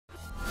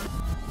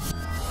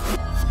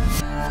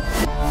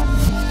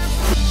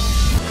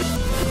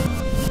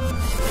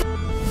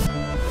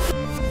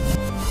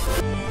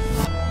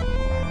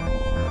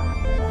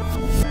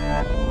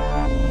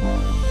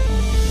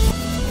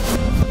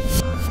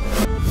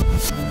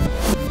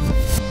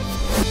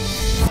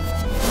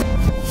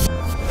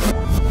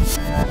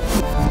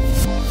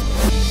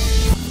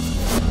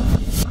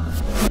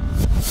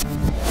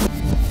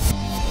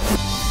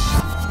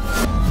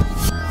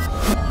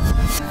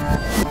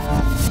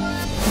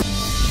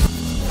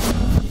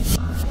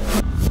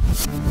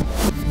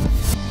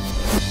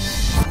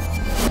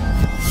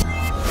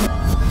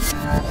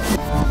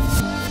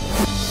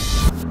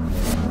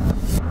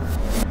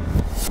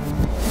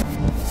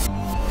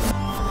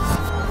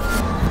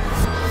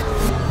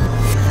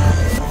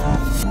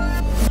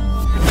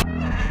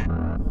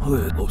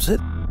Lås it.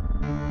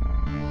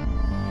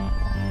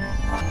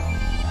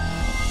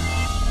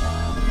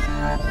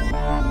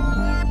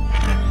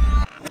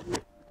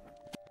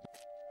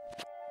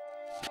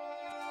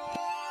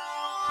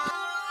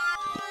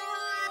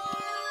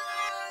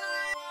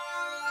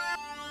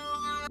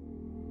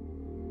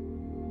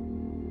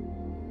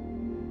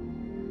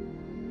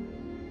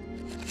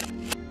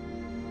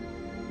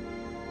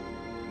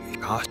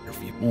 Gosh,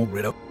 if you won't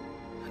rid up,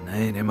 and I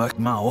ain't much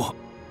more.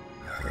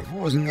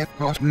 Wasn't that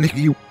cost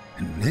Nicky you,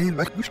 and then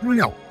like we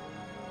screw out.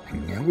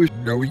 And now was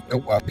no eat no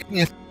up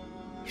again.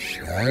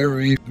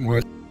 Sorry,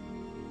 what?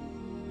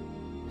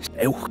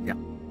 Still, ja.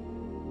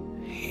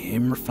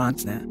 Hemmer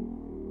fanns now.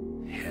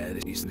 Ja,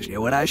 det is niet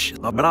wat als je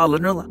laat alle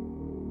nullen.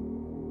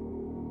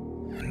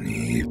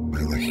 Nee,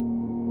 Billy.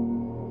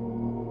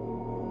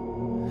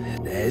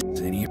 Dat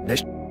is niet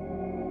best.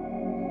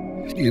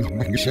 Still,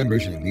 mijn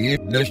december zijn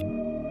niet best.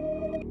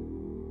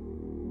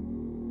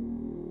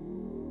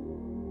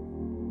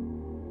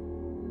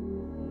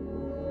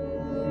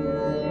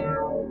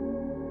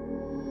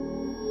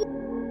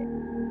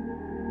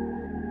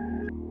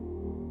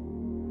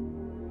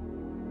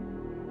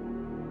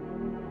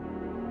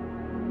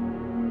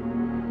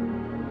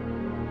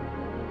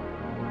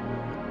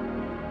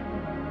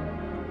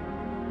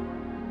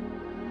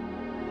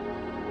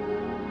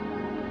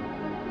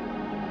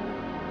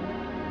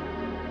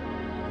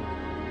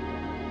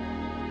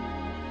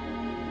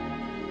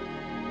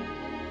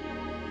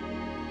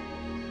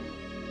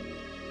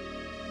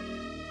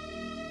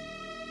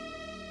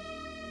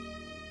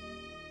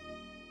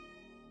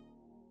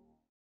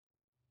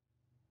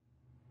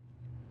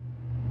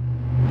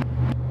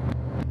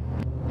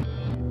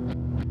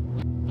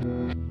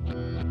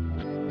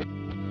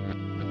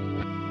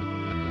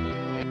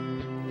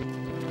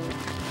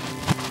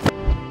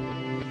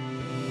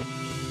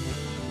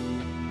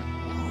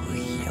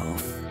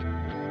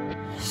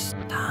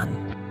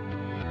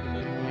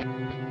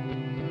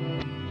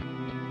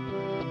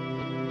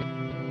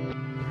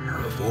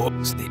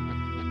 Whoops, the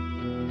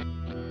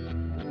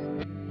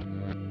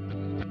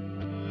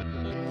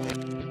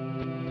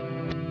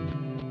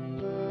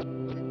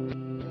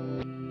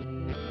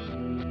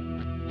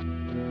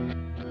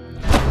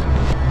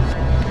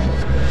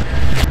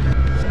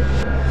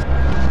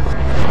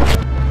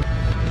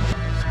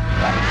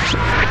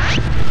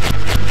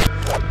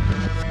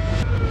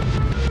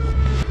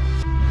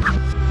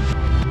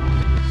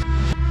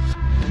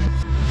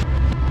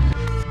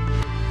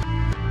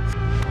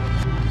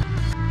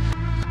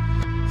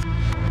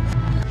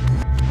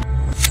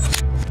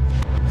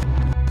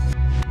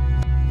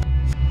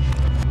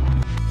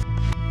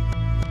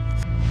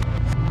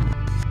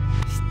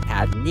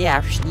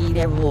Dnešní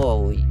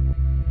nevoj.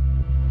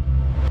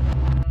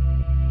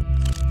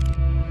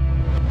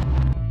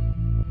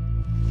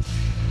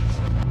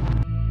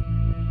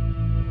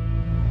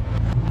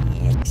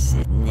 Jak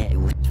se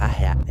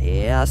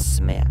neutváhá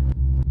jsme.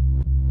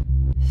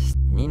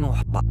 Snínu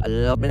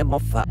hpalobne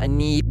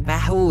mofani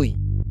pahuj.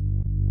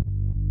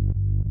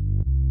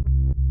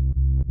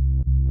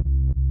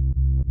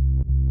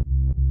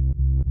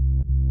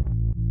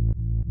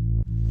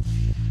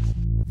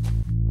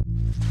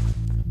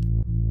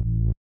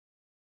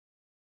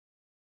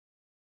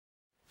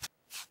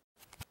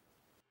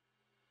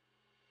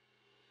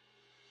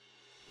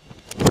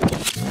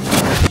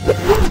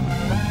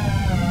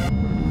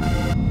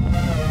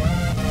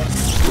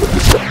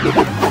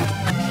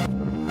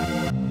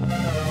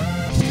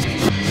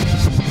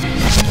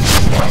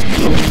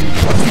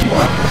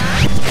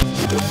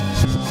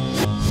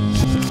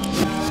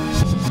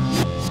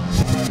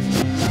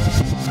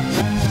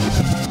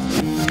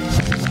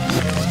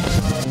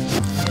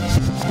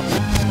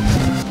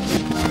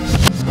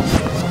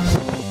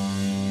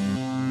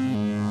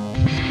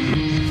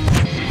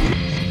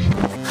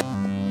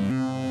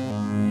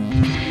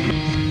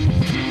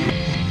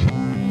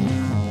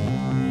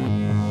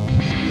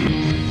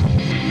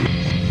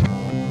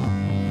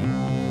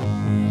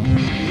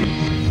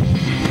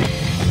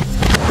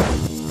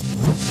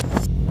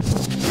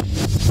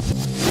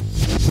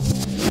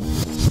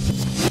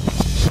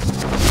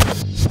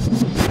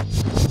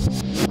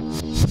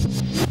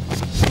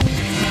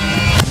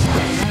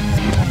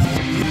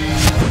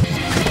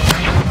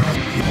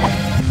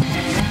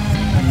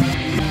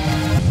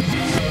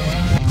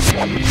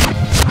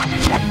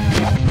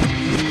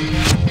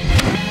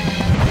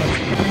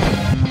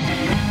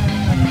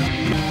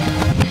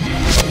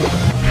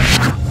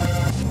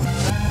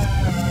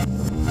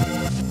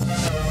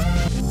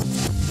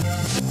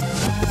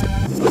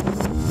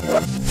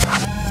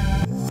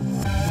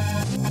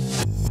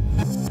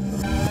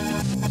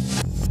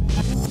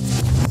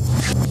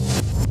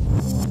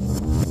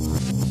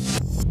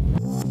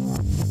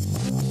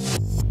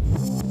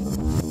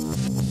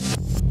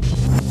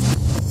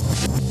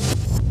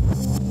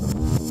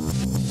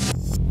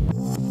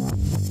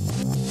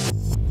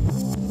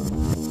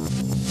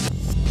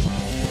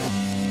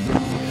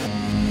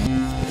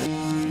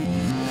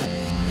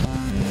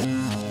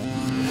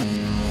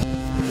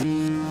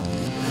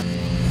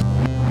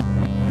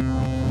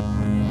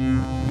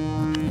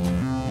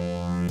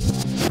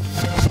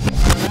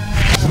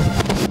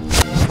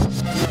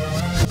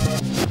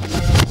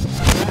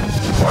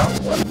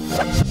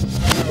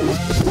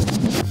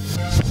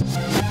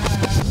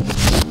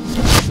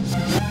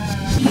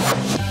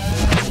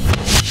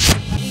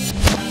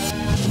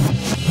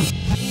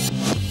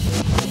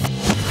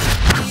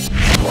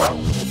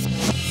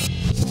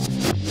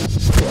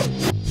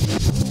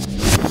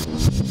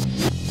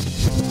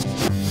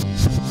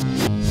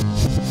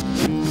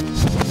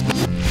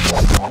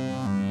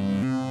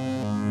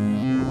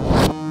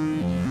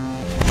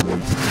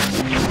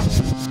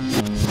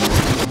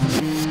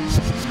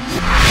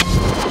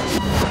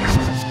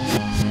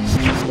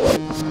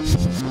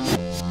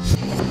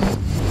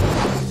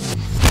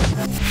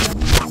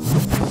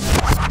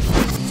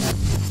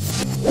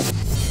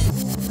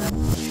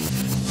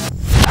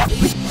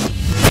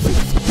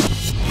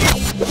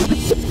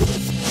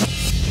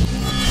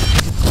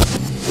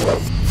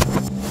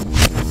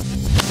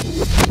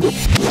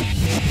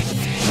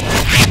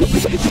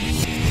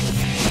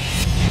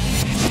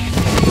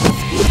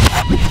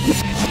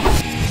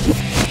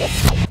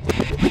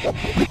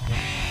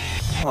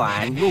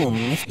 Moan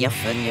boom, jag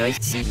följer i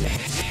sidan.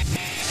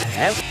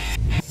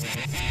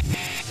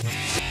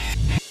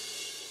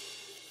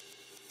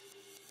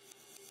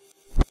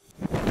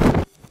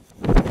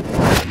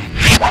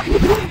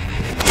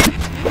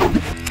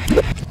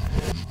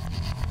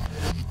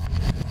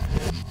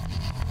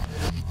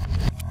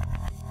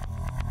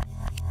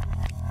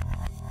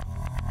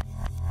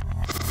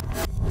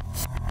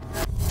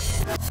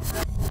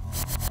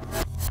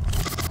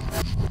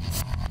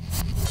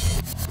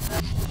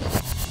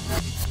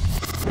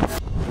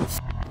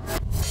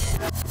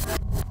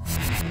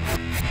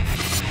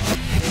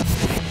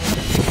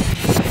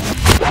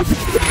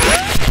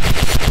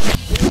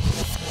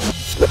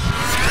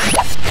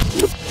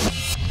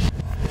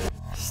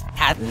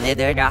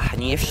 Neder da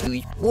nie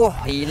slut.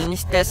 Helt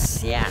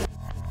spesielt.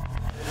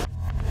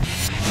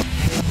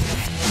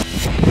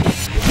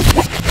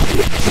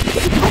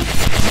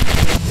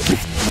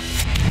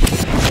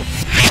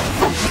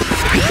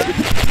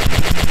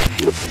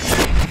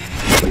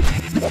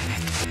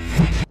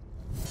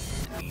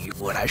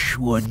 What I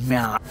should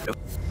not.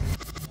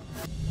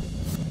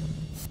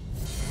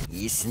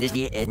 Isn't it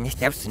the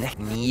end of snack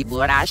me,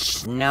 but I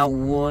know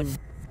one.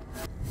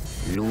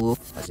 Loop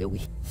as a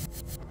wee.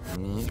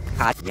 Me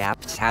cut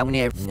yap sound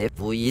of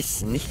nipple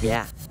is nicht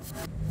mehr.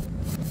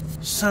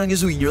 Sang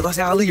is weird, that's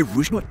all your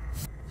rushman.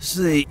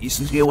 Say,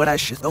 isn't it what I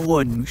should have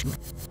won?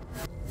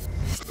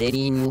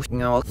 Steady news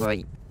no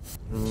great.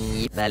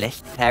 Me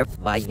ballast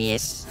out by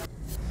this.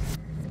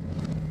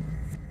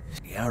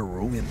 Yeah,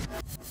 ruin.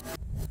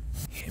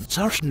 Him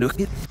sarsh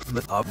nugget,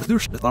 but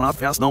there's nothing I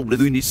fast no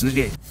blue nissen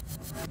yet.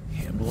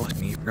 Him lost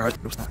me,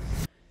 guard, was not.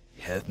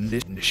 Hadn't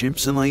it in the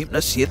shimps and light,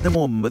 let's see at the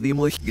moment, but the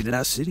English get it,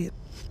 I see it.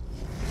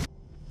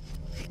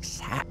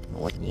 Exact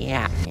what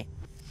yeah.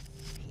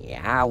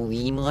 Yeah,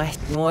 we must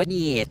more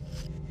it.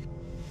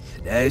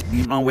 Today's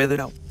been my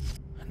weather out.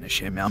 And the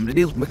shame I'm the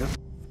deal with.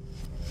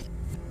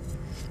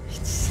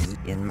 See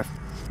in my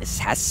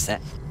sassa.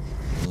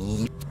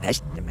 Me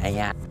best the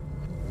maya.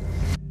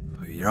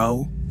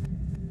 Yo.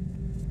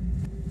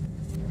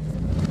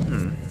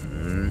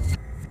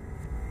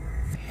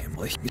 Him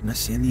like getting a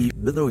sandy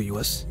below you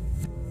was.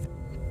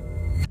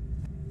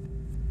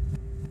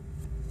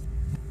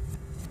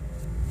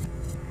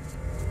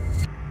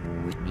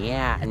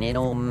 Yeah, and it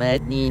all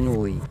mad me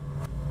noy.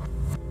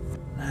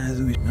 I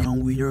do it now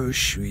with your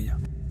shoe.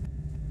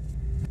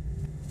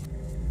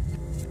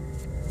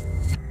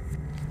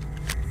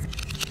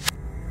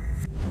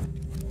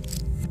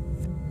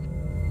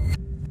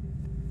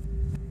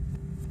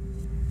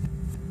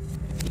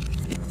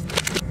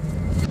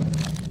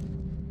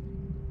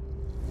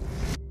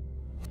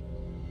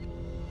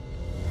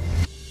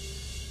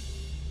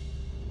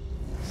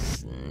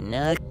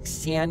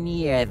 Snacks in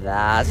here,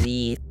 that's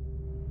it.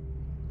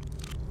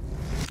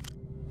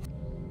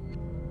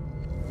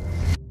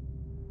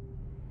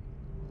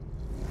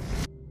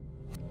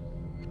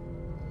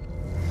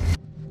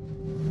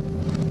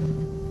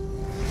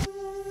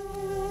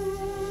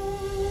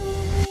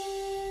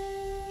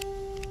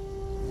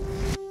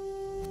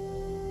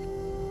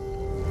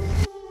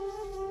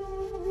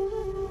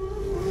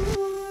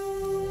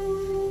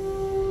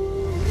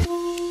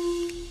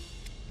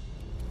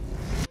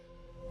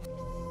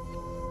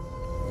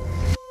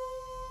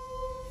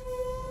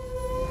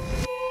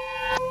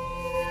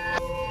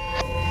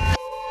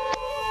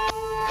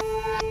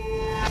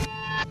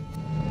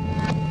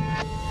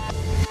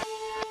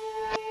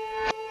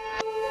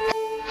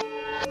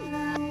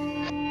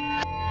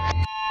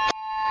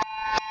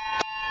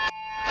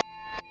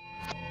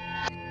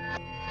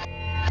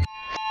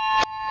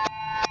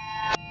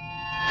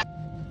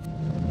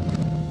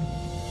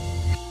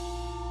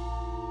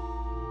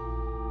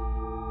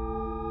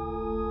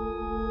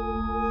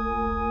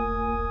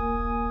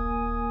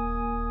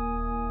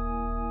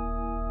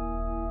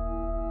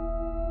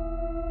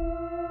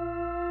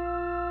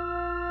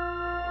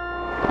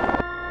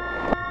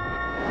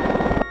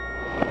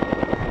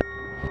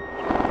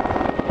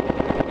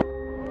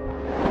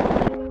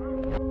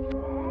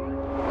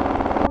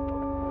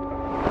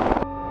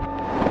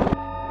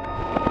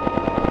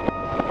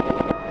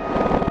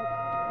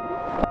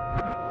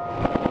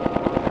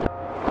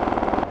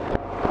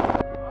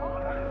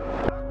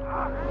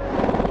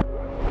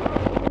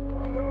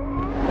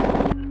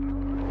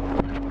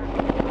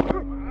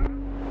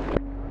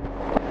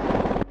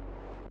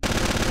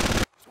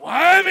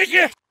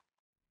 Mickey!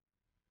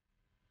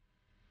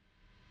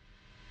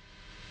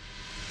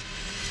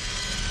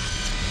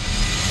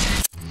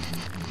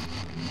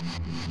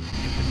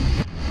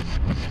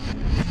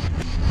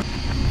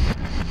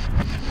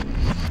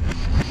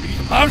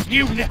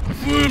 Avsnivne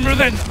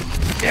fumreden!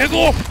 Det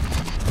går!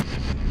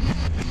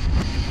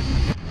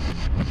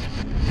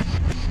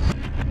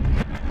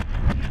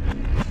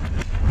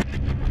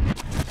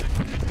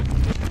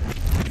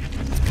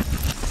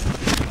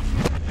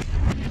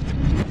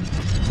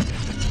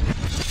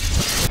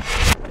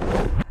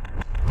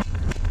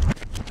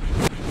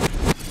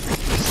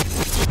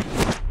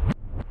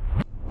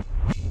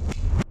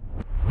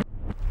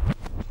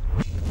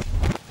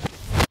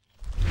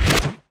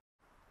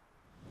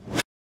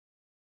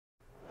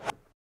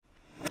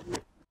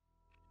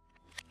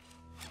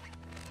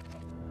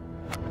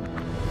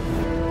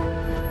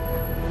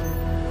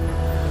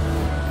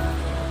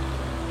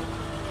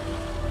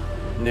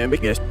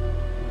 Nemlig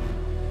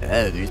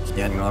du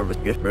stannar av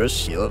ett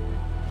förslag.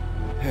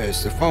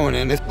 Here's the phone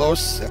and it's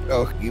close.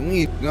 Oh, you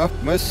need enough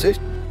message.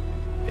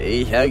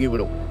 Hej, här går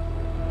det.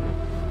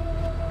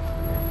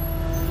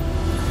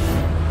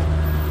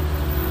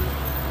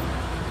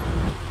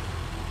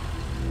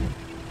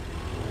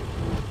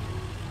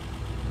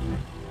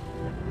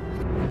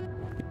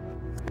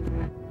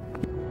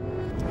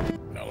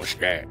 No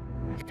sky.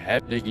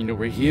 Cat digging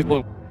over here,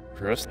 but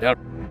trust out.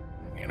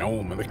 You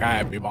know, men the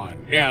guy be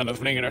mine. Yeah, that's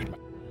thinking it.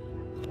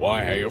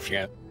 Why have you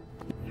seen?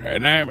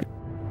 And name it.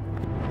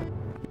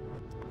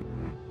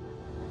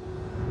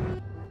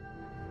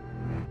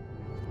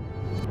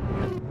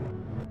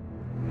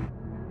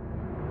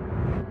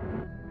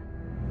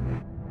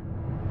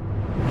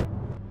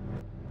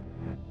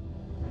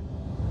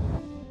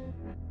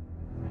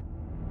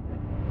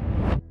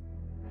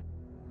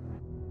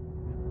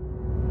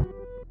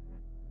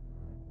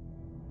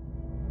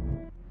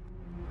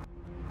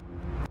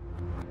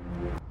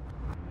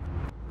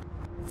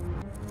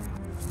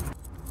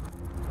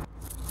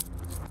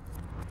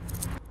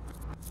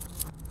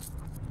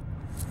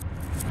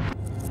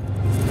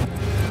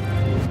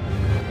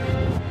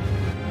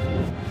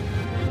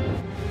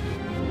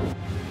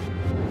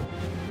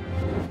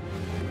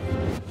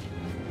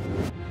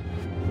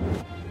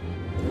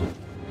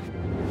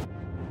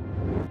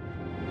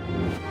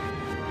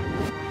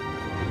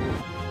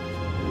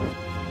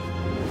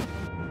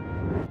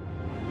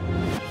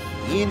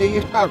 Into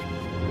your house.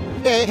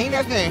 Yeah, he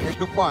doesn't he's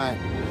too quiet.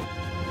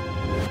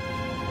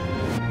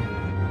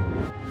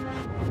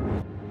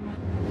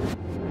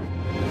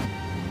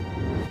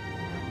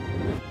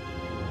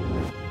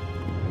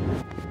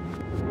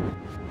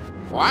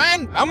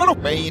 Fine, I'm gonna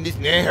pay in this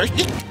there.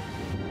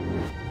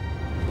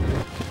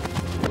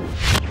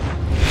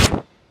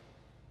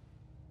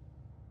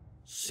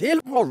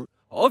 Selvar,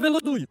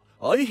 aveladuj,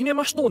 aihne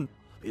maston.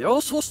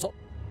 Jag så.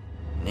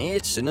 Nej,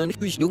 sen när ni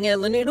skjung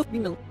eller ner upp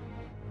innan.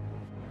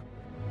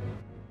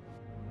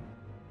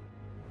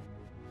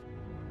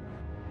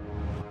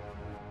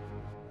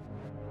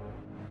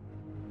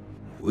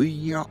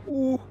 Yeah,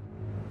 oh.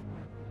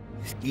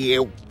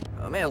 Skill.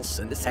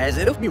 Melsen, det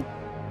säger upp nu.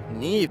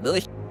 Ni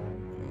vill.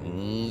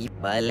 Ni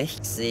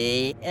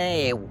balexi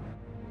ew.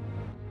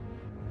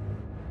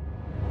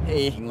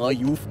 Hey, ngồi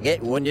you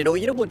forget one you know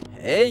you don't.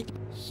 Hey.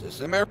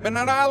 Sister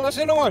Penadalas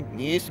in one.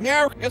 Yes,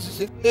 meow, yes,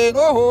 it's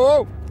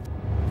go.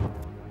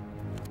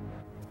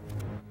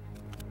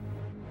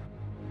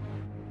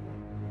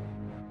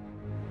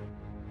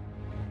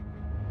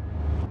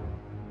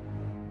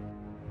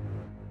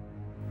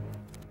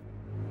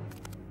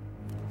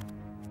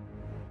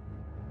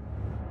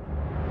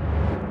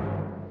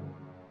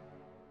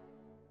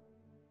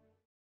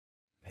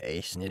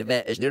 Hey,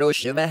 snidde is det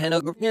också vad henne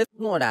går ner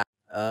på där.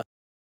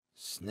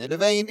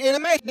 Sniddevein in a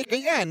magic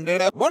again,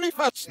 that money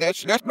fats,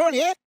 that's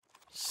money.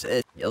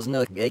 Sätt, jag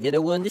snart lägger det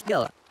under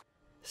skala.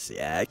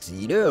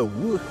 Sexy då.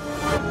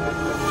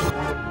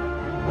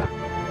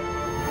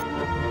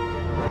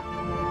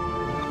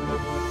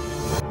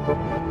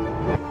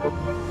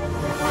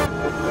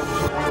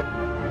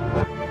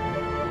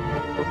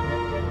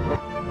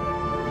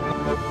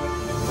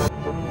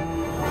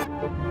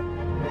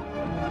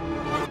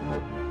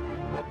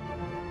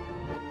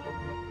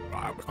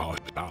 Because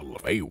it's all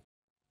of you.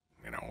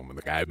 You know, men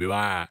the guy be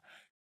mine.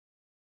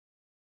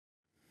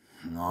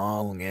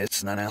 No,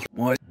 it's not out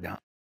more.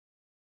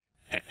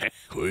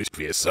 Who's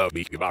fierce so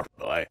big about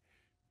the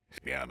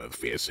yeah, the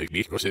fierce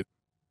because it.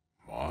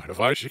 More the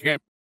first you can.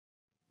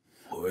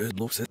 Word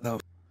looks it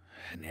though.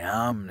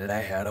 Now that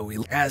I had a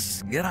wheel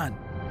as get on.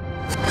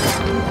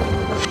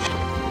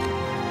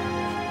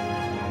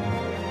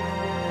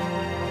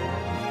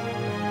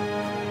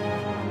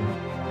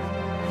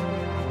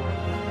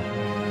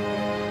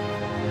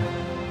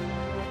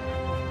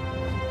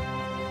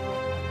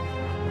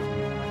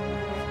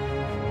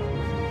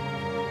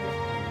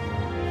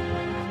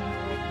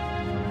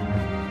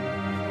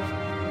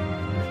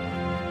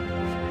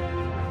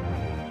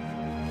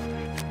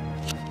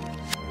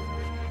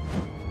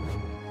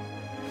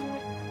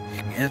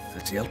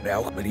 It's helt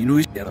bra, but he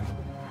knows better.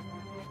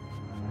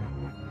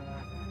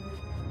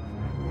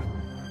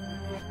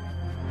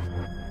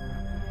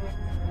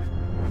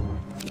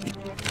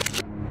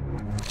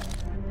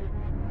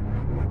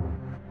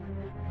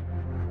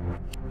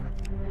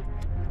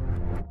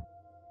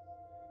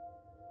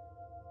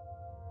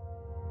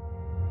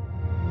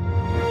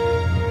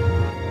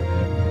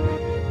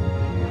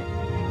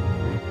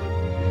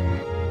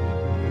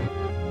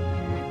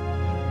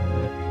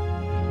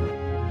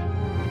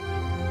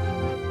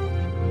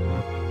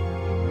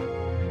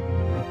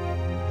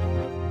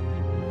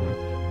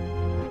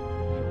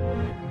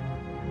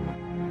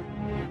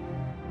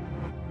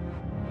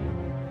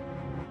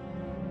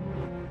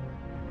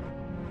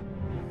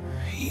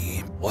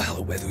 Well,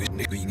 the weather is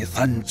niggling a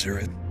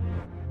thunder.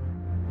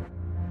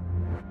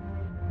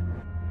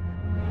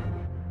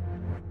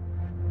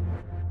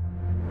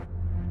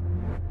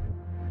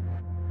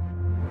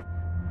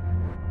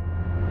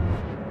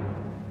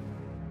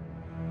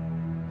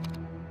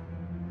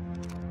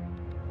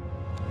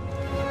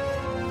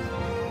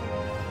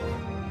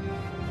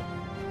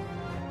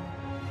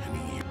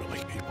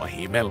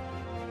 himmel.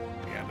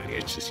 Ja,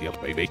 dat is ze zelf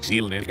bij week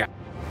ziel in.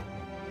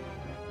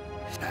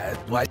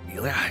 Het blijft niet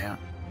lekker, ja.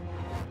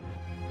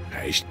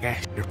 Hij is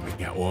echt met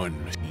jou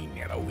on, misschien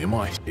ja, dat weer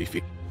maar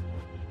even.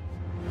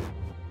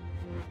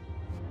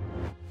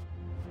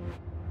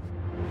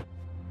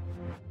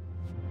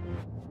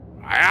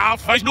 Ja,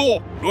 vast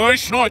door, door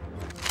snot.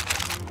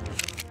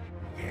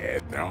 Ja,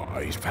 nou,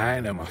 hij is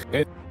fijn, dat mag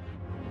het.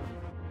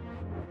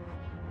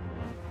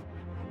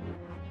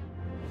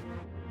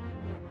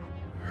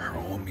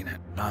 Waarom je het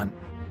dan?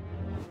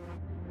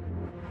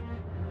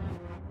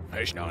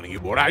 Hij is nou niet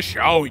voor hij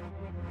schouw.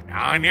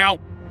 Ja, nou.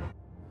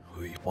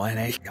 Goeie plan,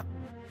 echt.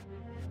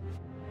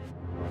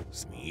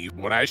 Sneeuw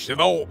voor hij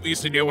zit op,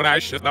 is het niet voor hij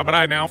zit, dat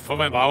bereid nou van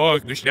mijn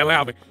ogen, dus stel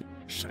hebben.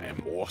 Zijn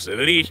borsten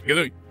er niet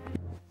gedaan.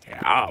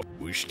 Ja,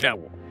 hoe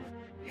stel.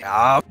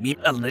 Ja, niet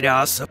alleen de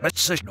ass op het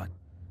seizoen.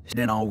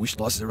 Zijn al wist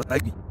los er wat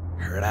ik.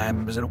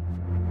 Ruim is er ook.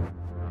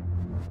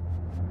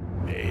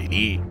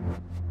 Nee.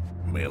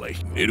 Maar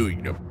lijkt niet hoe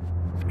je dat.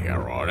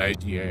 Ja,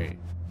 right idee.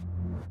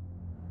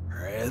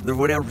 Er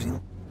wordt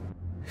everything.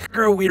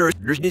 Girl,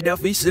 er is niet dat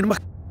vies in me.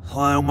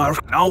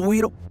 Maar nou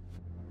weer op.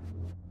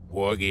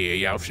 Hoor je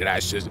jou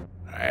schrijven?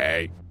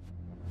 Hey.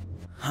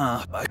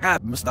 Ik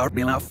heb me start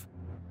being af.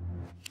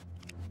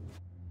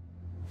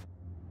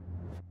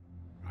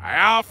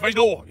 Ja, vast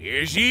door.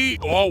 Je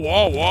ziet.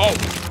 Wow.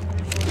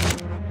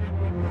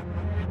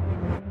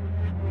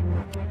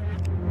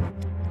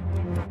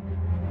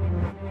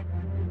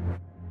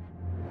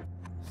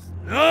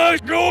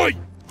 Gooi!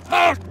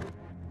 Hard!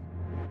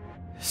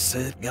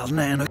 Zit geld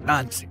naar een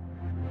kans.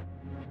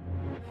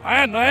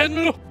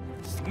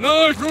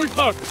 Nee, groei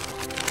hard!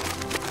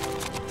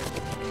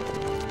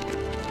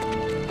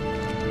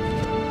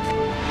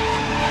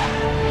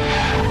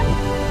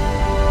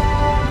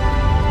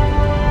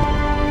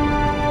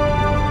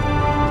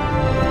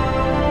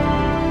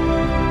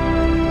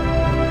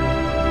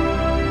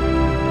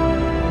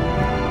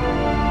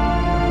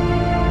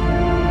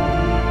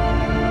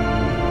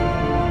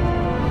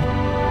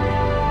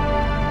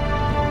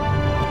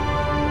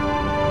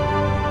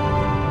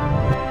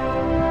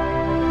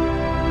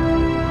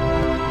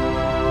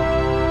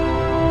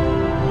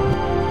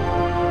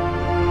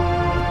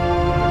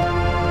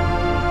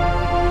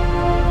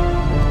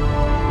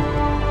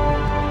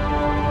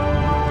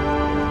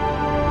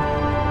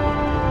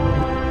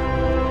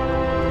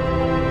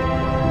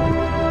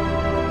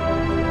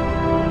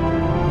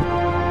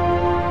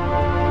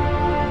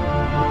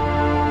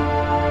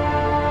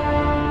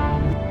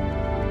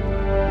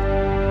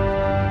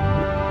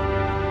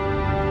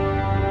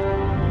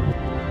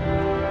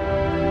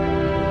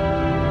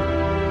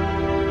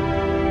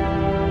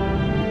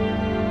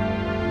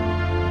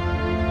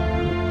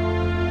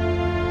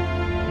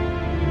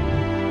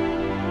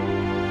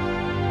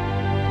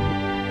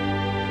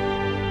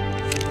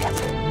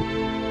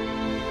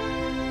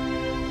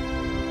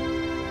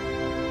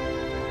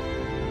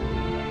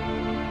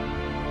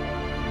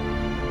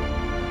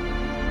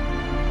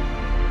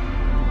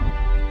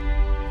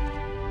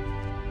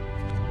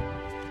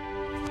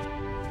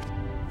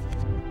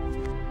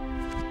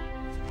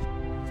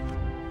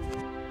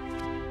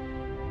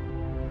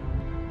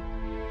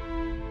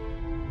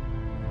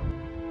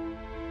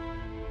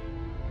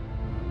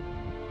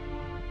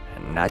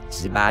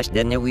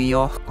 Natsbashden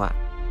uyokwa.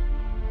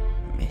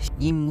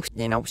 Misschien moest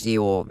hij nou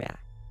zien over.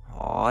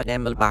 Oh,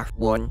 dan wil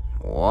bachbon.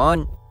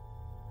 On.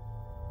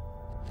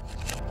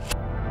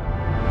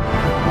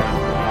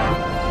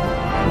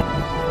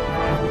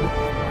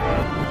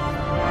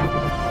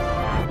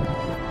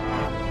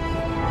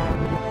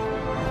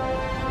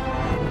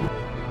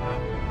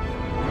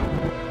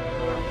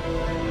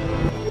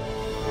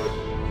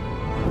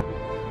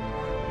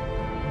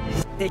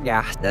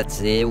 Ja,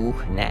 dat is hoe,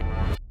 nee.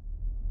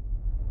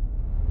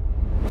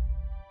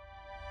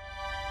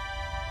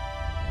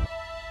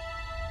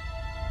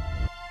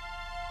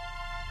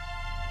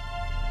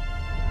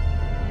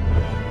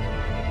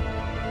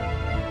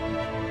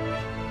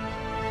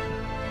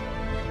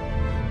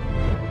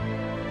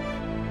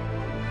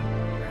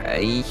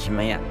 Ich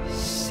mehr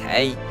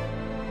sei.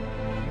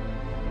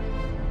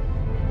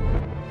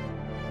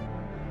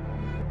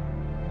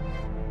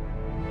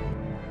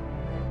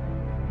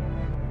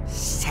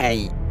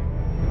 Sei.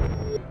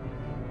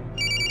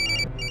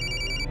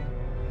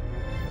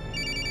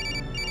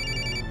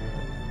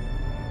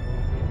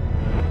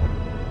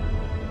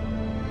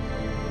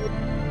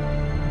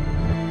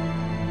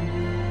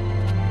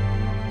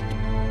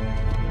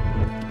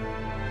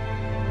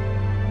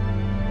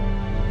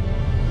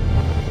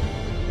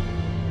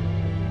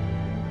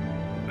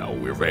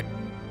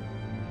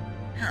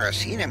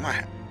 Sien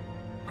maar.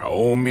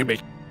 Oh, me.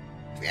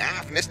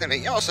 Ja, vnesten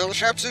en jou zullen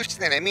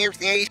schapzusten en meer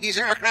van die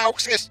zaak nou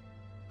gezegd.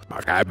 Maar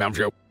ik heb hem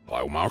zo.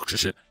 Blauw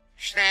maakjes.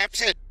 Snap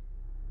ze.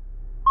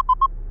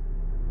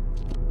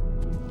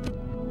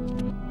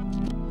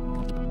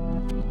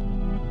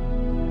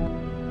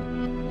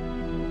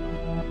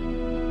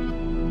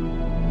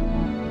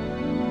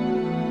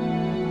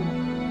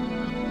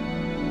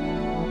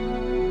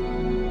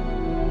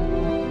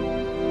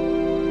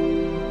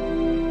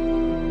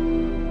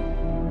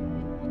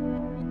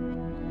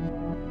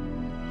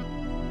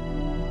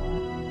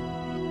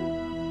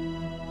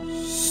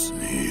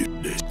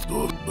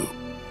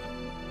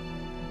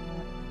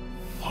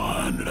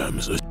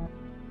 Amazon.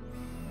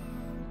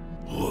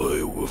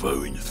 Ой,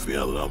 вовремя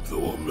фиал нам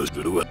того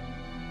мастера.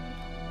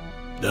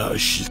 Да,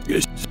 shit,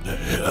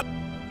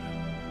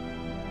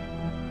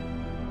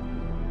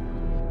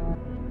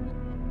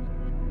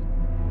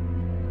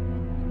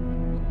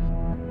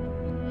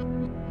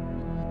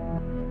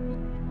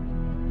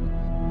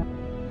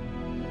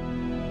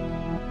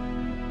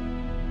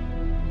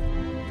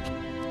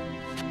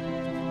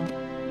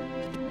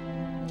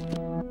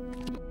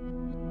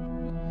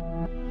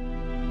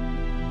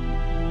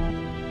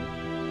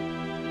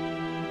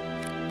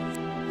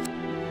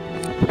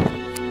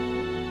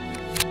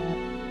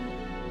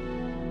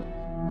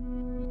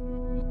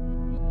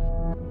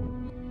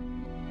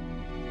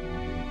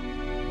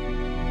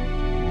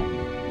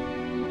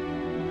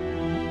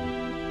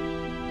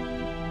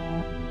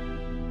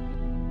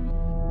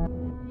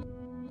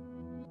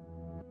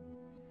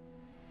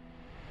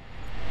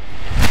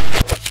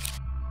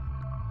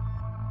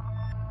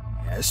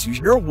 As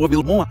usual, we'll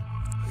be more.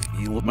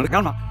 You'll make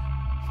a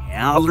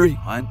Already,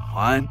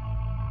 fine.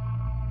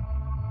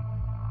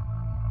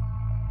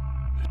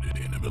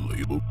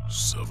 Unbelievable.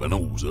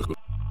 Savannah's a so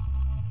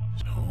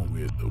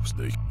with those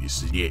things,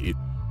 this is it.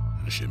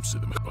 The ships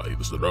in the McBay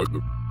was the rugger.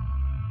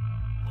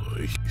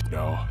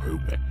 Now, who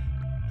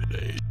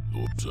today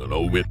looks an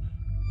omen,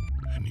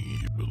 and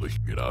he will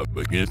get out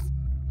again.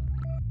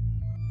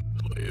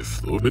 Live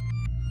through it.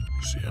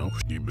 See how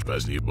she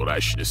was the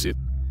Borashis it.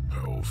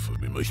 Oh, for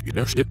me, like it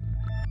out it.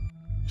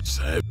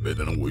 Sad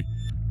better than we.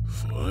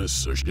 For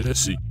such did I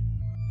see.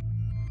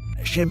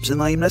 Ships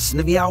and I'm not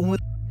snivy out with.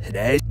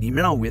 Today,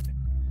 even out with.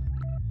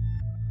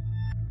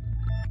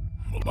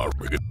 Well, I'll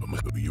bring it, but my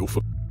baby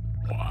offer.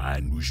 Why,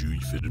 was you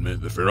fitting me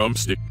the firm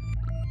stick?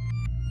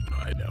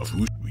 I now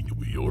food, we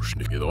knew your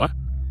snicky though.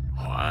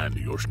 Why,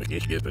 your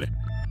snicky get it.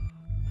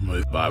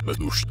 My Baba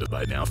douche that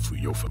I now for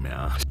you for me,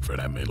 for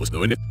that man was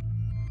doing it.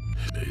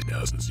 There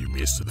doesn't see me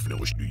to the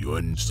finish do you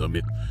and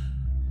summit.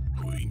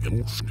 We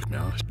can snick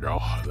now,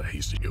 draw the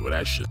hasty go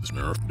at shit this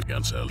nerve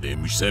against all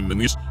damn we send me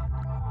this.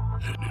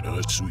 And you know,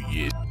 it's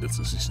sweet, that's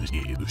the sister's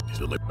gay,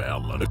 there's like bad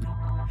on it.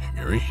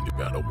 Gary, the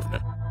bad over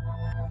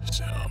now.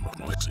 Sam,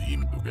 like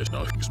him, who gets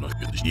nothing is not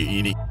good as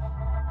ye.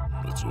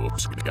 Let's hope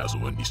it's gonna gas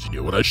one needs to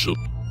do what I should.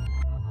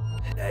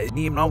 I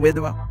need no with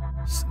them.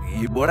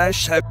 Sleep what I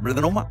shall,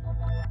 brother. No,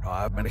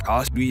 I've been a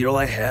cost me all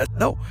I had,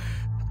 no.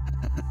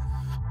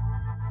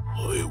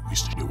 I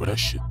wish to do what I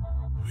should.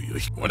 We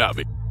like one of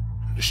it.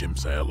 The shim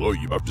say hello,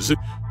 you about to sit.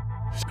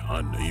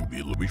 Son, name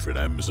be Louis for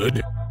them as I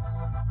did.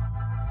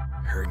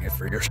 Hearing it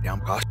for your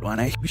stamp cost one,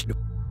 I wish to.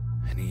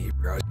 And he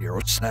brought the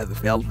old side of the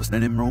field was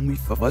then him wrong me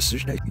for us to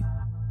take me.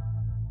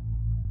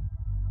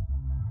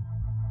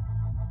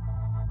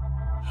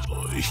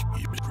 Like,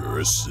 keep it for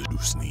us to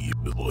sneak,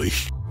 but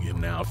like,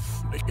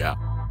 enough, make out.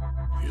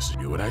 Yes,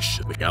 you know what I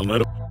should have gotten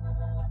let up.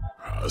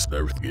 I was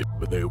never to get,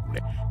 but they open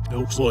it.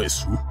 No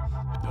slice, who?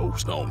 No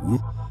stone, who?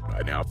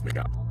 Right now, make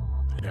out.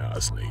 Yeah, I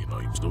say, you know,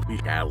 you still be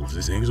cattle,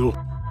 this thing's all.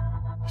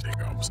 They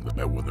comes in the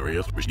bed when the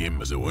rails, but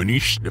him as a one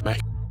ish, the back.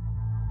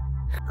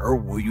 Or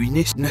will you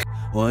nish neck?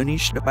 One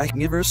ish, the back,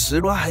 never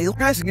sit a hail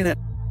casting in it.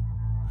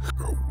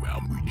 Go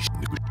well, we nish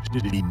the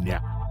good did it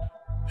now.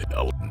 And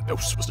all that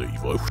was supposed to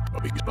evolve, my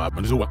biggest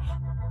Batman as well.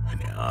 And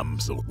now I'm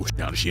so pushed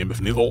down the shame if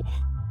nil.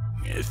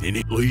 And then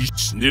it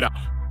leads, and it up.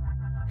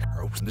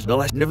 Ropes and the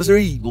last never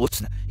three.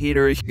 What's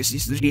here?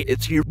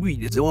 It's here,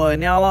 weed. It's the one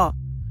now.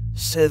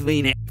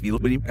 7 feel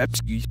pretty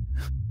perhaps.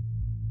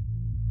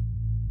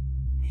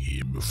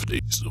 He moved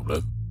it so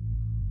that.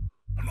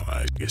 And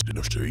I guess the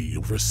nursery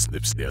over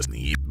snips there's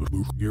need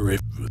your head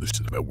for this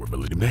about where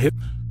melody my head.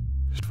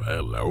 It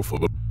fell out for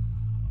them.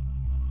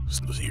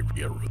 Since here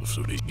we are with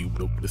so they knew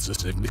no this is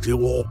the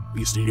wall.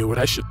 You see what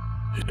I should.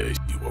 And I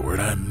see what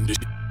I'm just.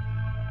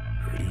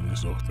 Ready in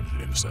this off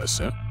in the size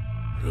sound.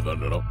 You don't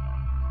know.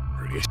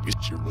 Ready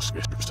get your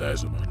musket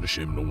size of the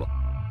shim no.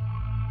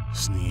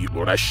 Sneak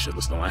what I should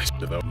listen to last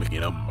without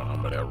making up, but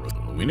I'm there with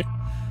the winning.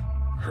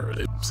 Heard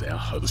it say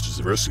how this is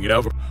reversing it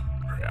over.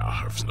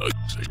 Yeah, I've snug,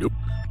 say you.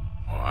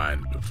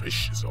 And the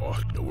fish is all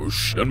the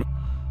worst.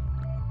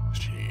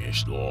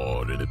 She's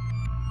loaded it.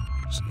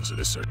 Since it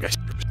is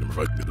sarcastic, it's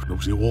never like the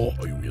nosy wall.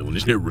 Are you willing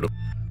to rid of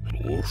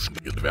the ocean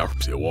to get the valve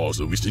to walls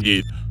of Eastern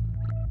Gate?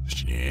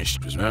 She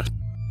was not.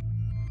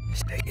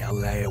 Stay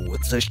out there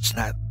with such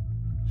that.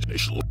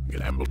 She's looking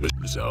at Amble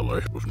business out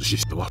there with the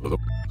system up of them.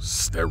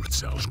 Stare at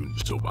salesmen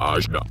so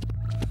barged up.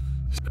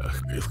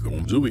 Stuck if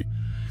going to be.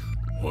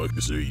 Like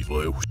the sea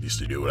fly, used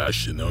to do what I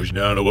should know,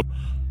 down of them.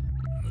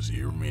 As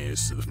your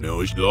miss the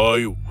nose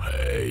die,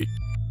 hey.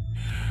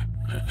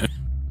 I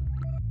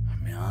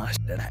mean, I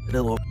said,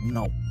 little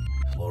no.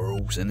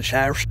 Florals in the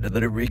showers, the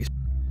little rigs.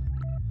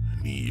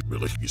 Me,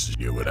 really, used to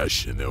do what I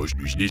should know,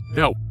 you did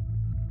know.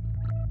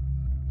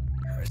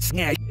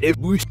 Snack, it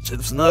was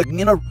snugging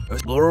in a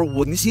floral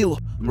wooden seal.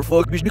 More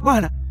folk, Miss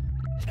Niquana.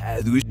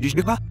 I do this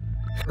Niqua.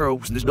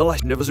 Girls, there's no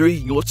last never three.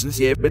 You listen to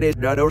see if it is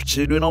not our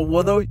children or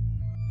what though.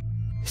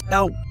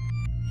 Now,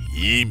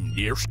 him,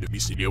 there's to be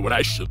seen what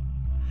I should.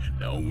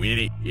 No,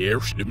 winning,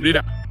 there's to be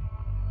that.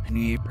 And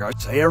he brought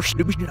say, there's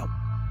to be now.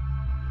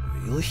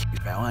 Really,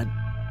 found.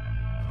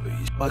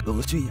 Please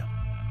buckle to you.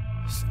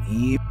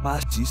 Sneak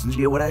past seasons,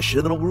 get what I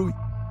should have worried.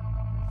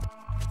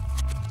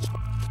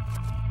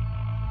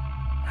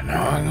 And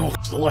I know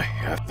it's the way I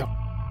have to.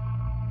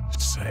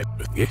 Sad,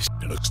 but yes,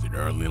 it looks the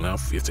early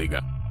enough. Yes, I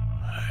got.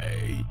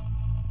 Hey.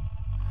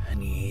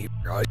 And he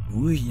brought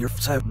you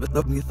side with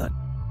the new thing.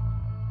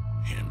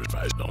 And if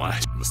I was the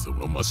last, Mr.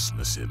 Wilmus,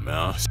 the same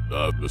mouse,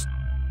 was.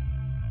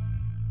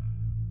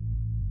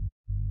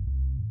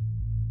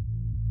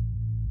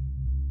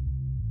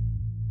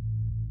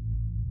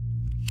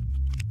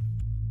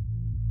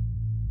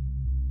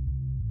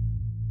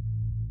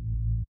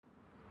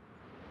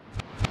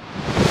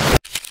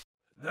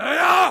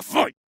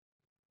 Fight!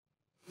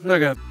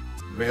 Look at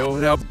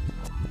build up.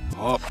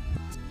 Up.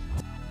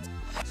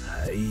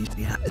 Hey,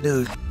 yeah,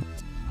 dude.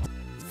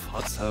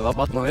 Fatsala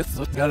batna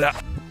ett kalla.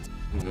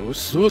 Nu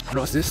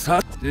sutra sig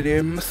satt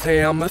det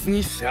med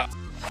snissa.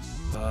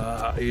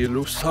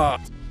 Ilusa.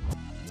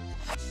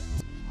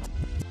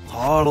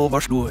 Harl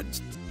varsågod.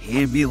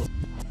 Hej bil.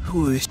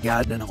 Hur ska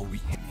jag den ha vi?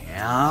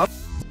 Ja.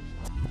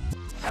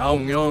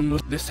 Jag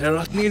det ser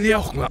att ni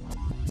ljusna.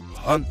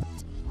 Han.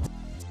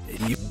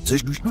 Det är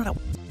så snart nu.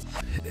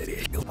 Det är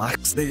inte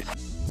max det.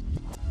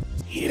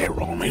 Here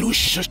wrong me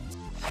lushes.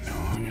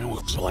 No,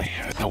 looks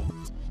like no.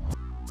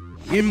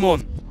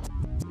 Imon.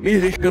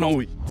 Mirika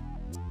noi.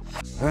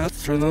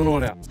 That's for the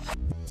Nora.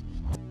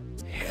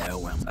 Ja,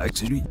 well,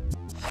 actually.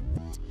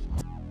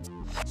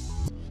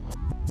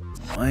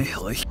 My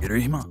lichter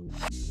hima.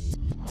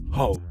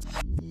 How?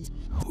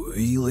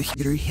 We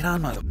lichter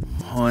hima.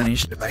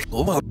 Honest the back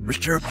over,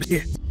 Mr.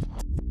 B.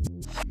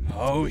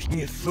 How is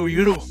it so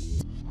you know?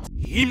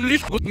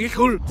 Himlish gut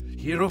nikul.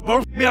 Hier op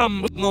bord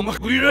biam mot no mak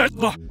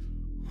wiretwa.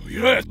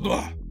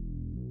 Wiretwa.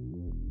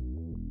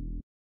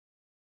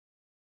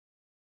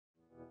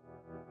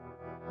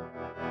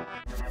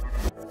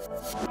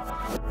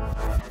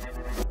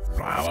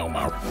 Bravo,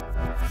 Mark.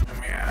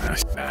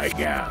 Yes, I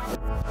got.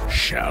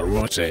 Shall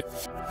what's it?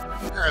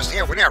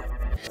 Here we now.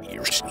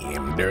 You're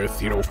seeing there,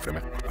 Theo, from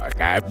it. I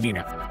got me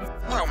now.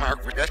 Well,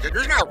 Mark, we got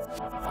good now.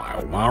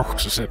 Wow, Mark,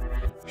 says it.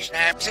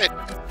 Snaps it.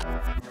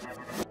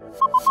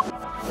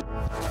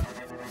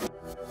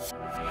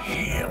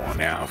 Hell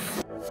now.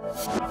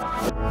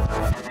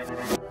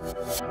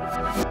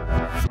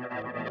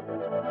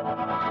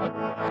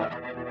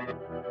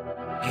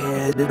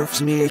 Head of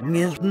snake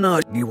nail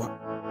not you are.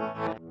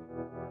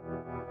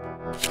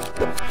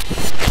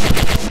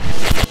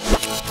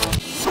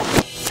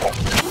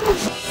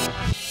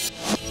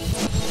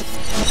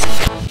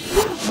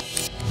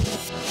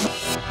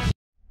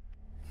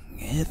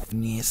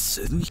 Ethnic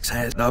weeks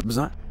has up,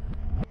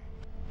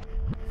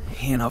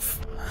 enough.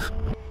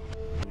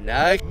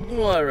 Not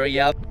worry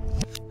up.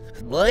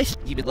 Bless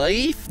you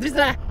believe this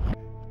that.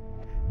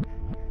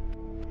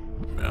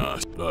 Ja,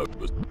 stop.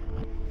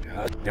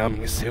 Ja, damn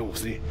yourself,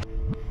 see.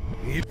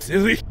 It's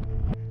silly.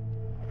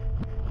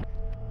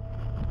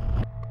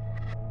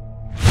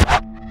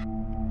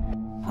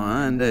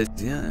 And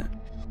yeah.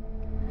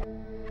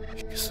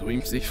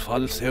 Swim sich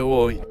falls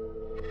heroin.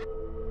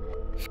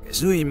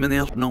 So you may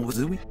not know what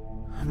we.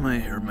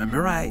 I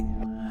remember right.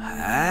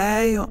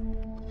 Hey.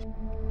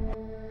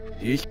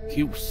 Ich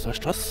kiusas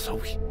das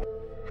so.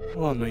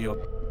 Oh no yo.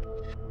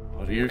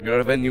 Har you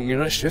got when you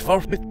gonna shift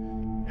off it?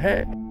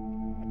 Hey.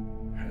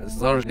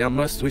 Zar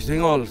jamma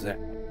switching all that.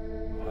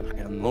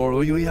 Valkan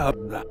nor you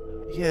yabla.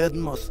 Jed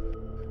mas.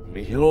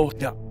 Mi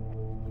hilotja.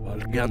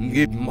 Valkan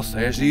gib mas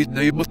ajid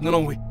dai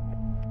butnawi.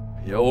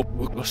 Ya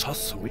opuk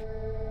basaswi.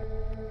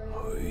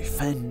 Oi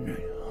fenner.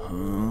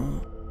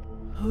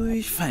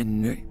 Oi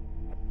fenner.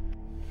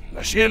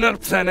 Mashinar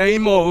bsana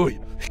imoy.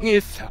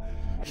 Knitha.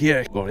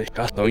 Hier går ik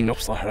kasta in op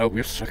Sahara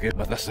wirsak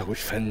but that's a good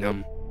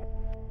fennam.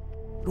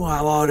 Du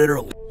har varit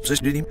roll. Så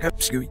du din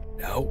kapskui.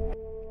 Ja.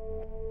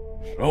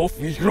 Rauf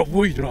ni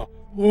robuidra.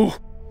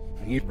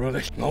 Ni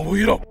brother no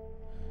wiro.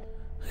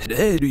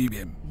 Det är du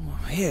ju.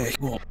 Här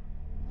går.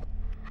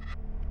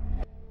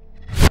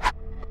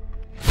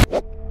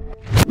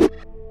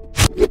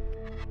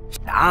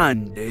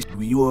 Stand it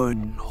we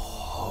won.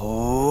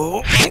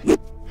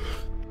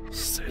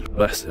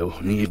 Selbesse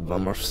ni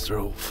bummer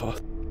strofa.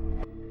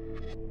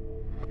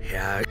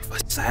 Ja, ik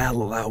was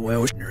zelf al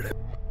wel snurren.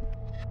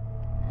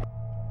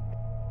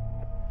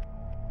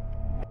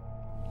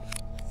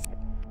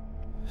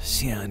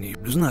 Siani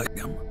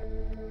bluznagam.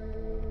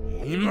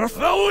 Immer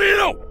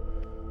fawiro.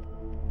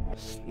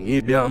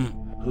 Snibiam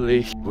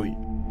lichbui.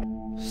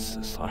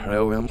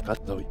 Sahrawam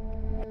katawi.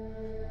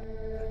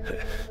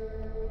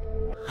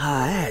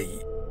 Hai.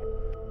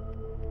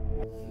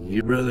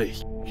 Ni brother,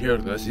 here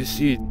does he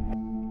see?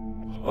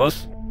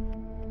 Us?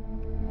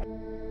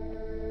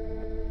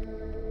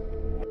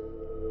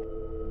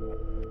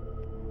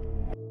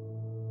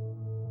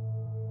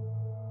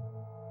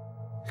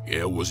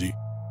 Yeah, was he?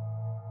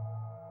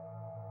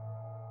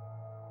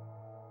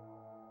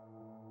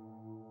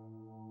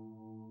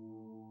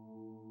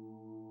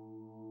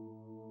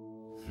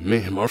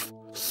 Mehmarf,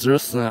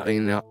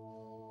 stressnarina.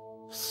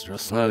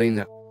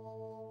 Stressnarina.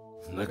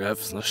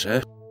 Nagavs na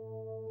chef.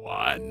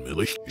 Wan,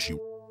 millich, you.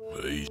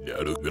 He's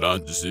got a good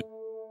answer.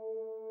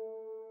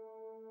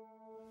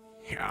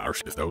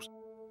 Here's the house.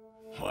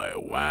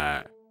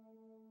 Why?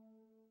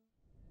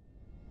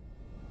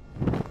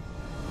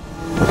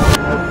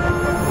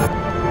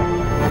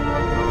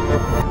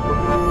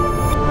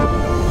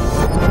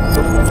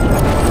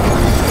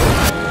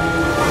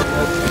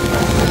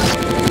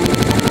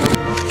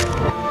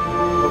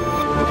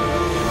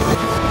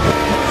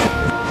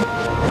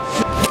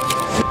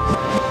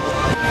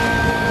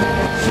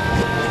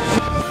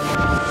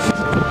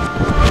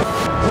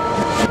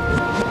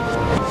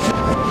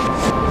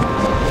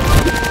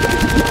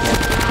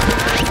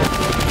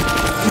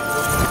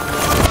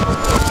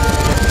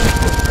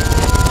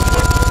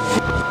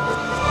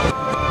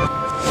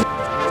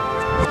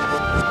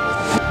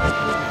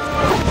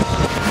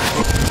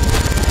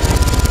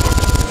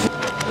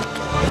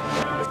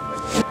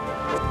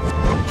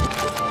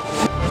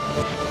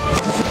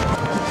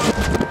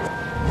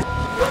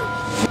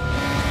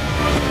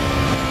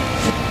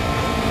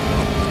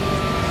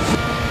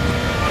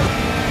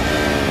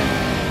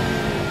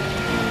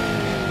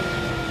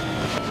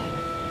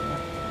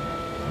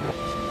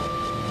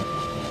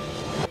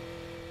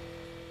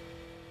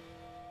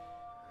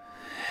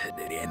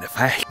 Det är en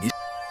färg.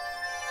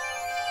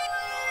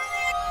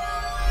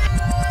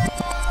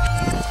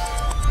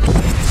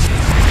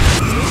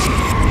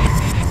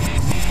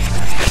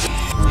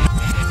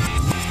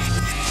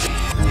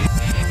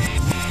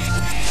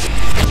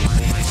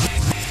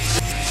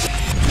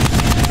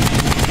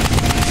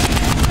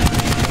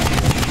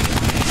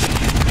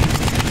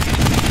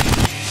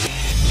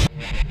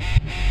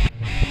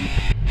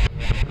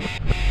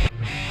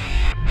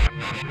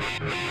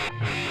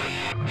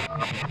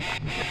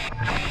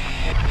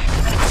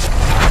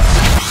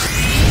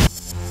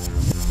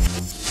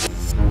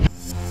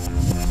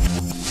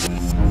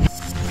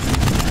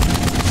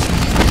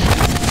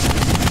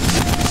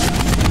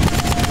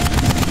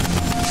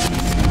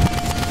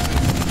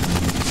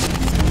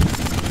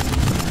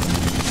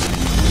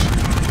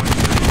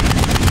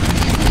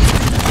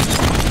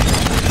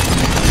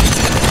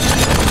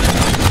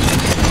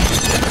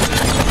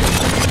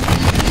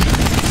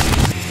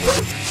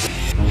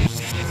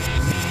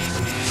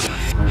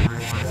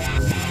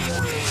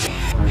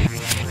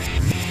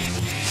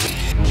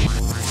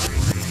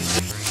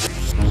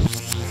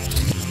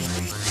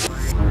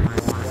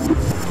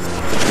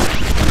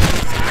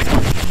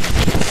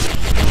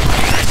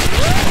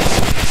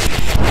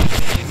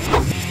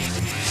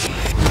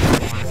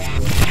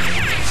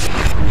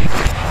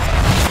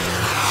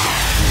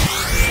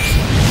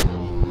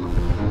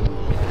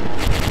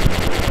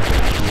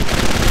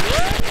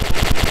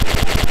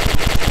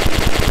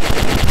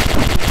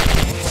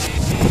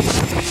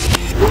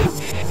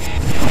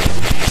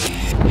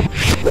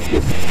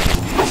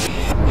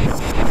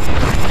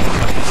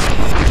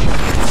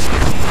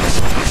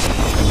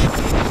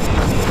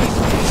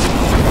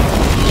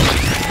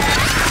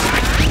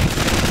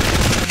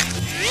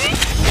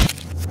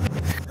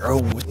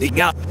 Det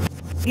got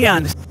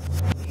Jan.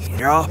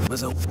 Ja,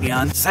 was op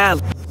Jan Sal.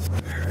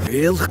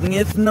 Heel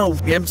niet no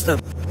gemster.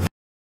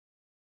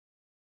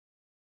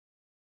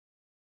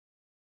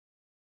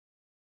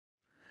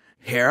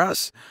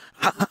 Heras.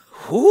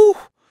 Hoe?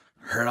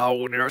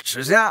 Herlau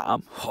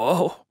nertsam.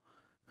 Oh.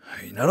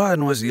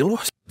 Innan was he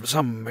lost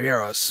some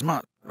era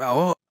smart.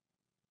 Oh.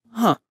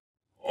 Huh.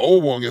 Oh,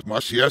 won't get my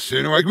CS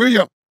in, I agree.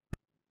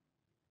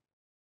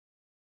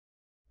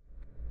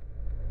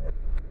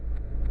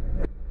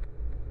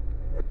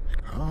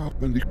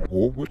 Men det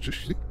går så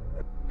slik.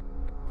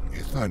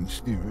 Jeg fann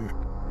stive.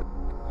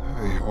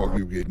 Jeg har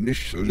jo gitt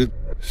nisser litt,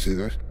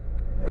 sier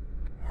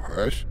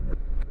Hørs.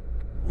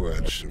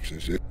 Og som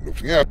sett, nå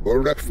skal jeg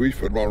bare lagt fri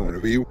for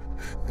varmere vi jo.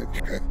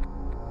 Jeg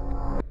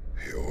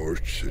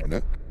har sånn,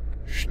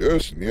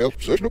 sløsen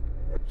hjelp seg nå.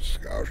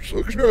 Skal så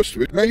ikke sløs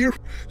vidt mer.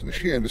 Så det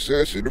skjer det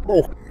seg siden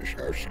bråken. Det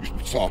skal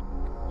ikke sa.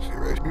 Så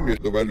jeg vet ikke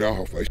litt av hva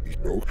jeg har faktisk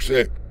ikke bråk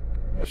seg.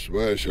 Så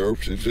var jeg så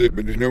oppsinnsett,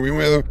 men det er noe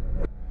med det.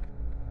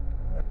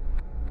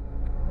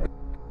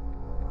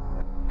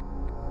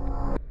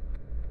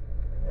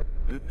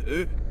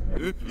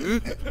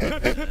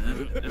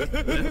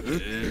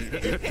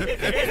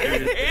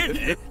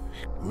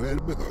 Well,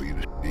 but I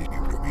just need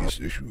you to be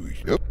the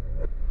shoes up.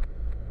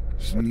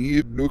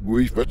 Sneep no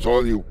grief at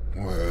all you.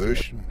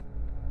 Hush.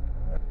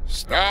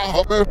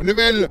 Stop up the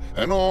well,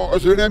 and all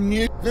as them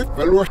need the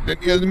fellow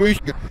that is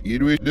musk.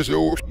 You with the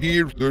so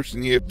steer to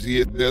sneep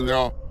the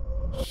there.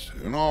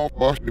 So now,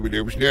 possibly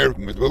they were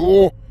staring with the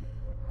law.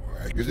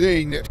 I can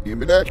say that came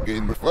back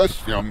in the first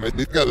time at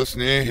the other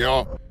snare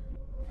here.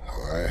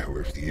 I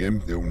was the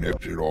end of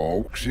the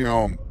all,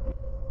 Xiom.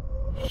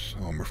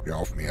 Some of the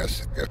off me as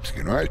the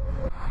capskin, right?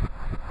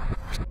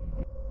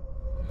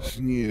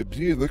 Snip,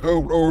 see the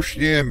cold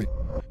ocean.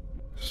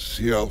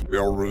 See, I'll be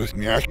all with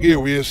me. I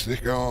can't waste the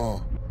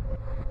car.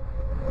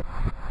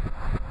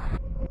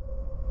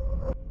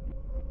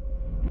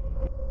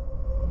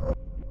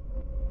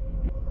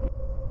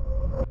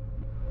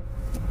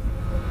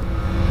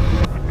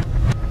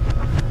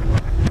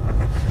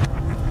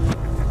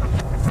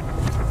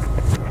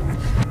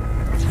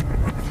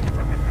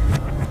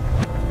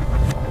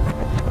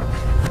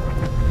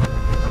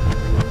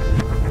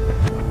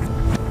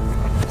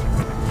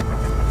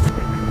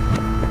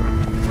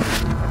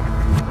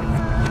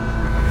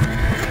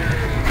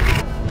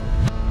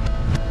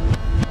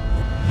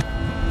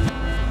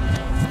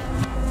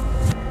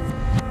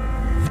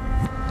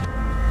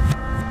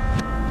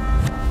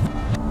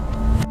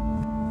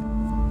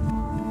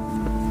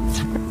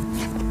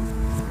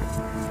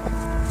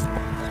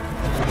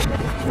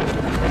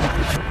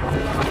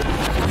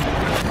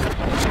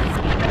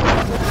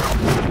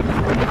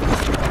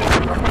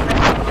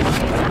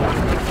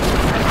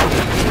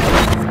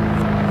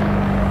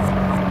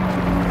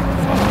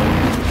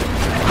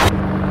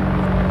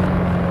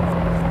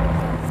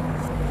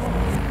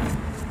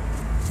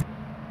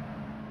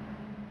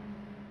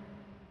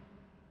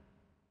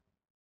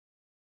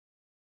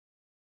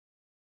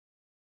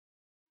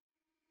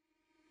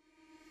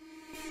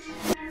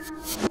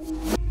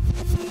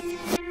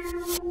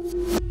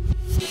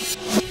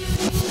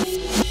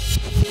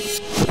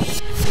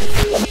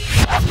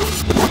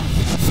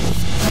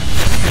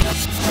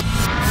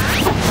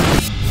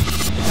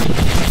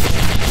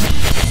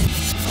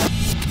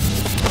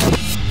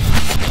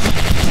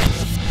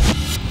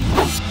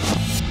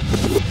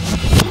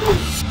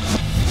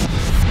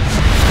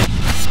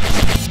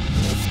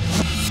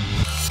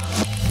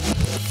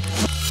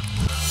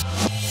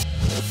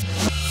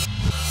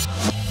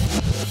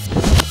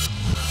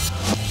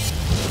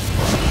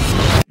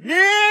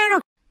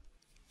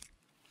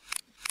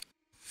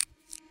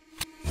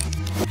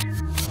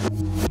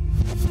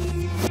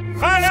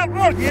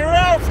 out! You're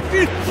out!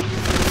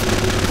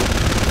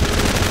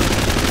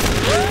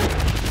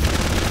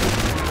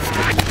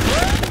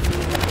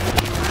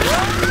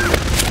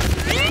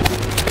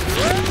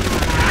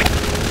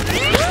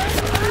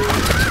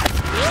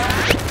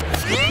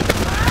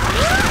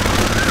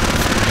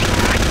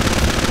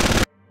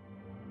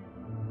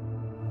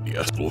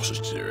 Jag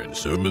slåser en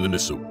sömmen är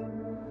så.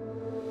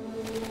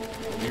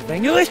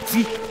 Bang it,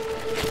 see.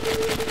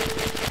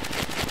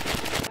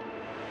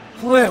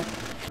 Well,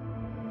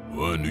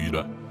 Vad nu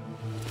då?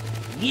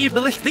 you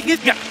ballistic is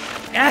got.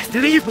 Ask the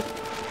evil.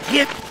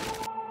 Get.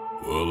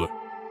 Well,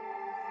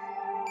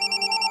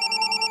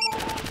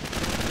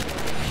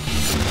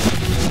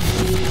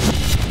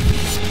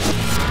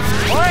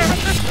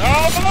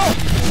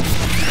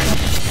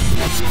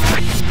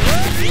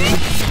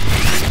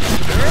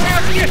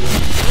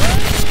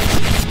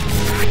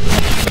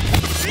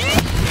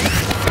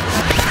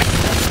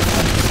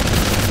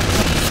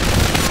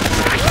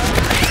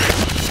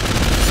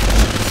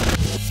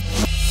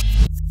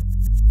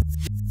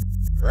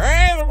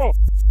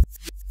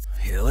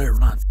 Hell, there,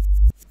 run.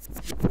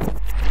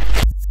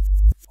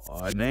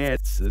 Oh,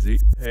 Nat, says he.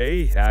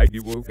 Hey, how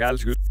you woke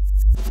out good?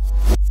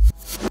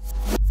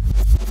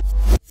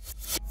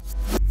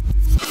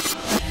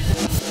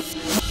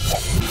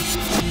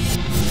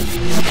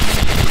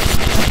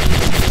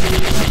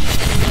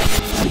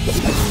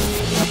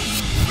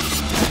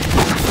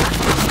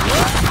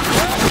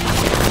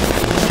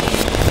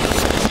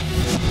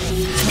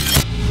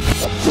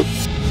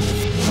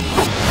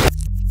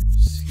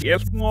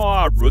 Yes,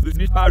 more, brother,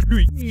 nicht mal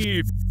durch.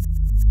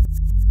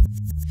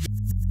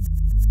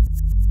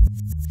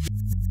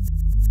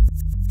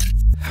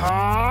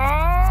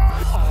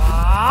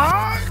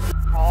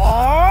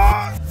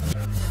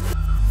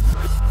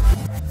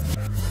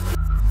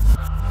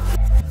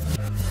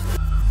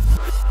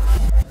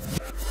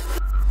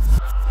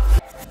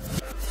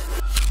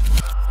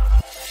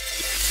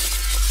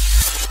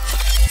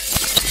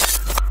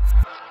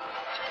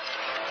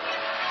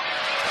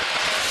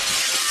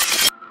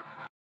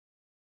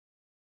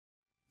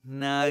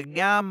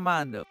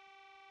 Nagamando.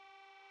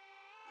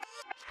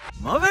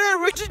 Move it,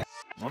 Richard.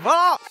 Move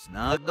on.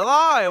 Snug the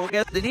lie. We'll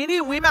get the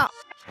needy we mount.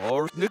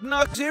 Or snug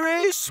knock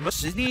series. Must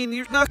see in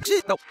your knock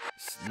it.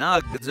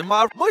 Snug it's a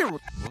mark.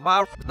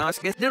 Mark. Nice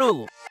get it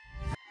all.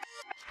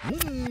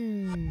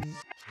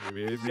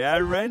 Yeah,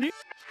 Randy.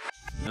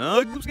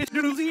 Snug let's get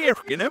to the air.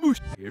 Can I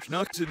boost? Here's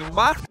knocks in the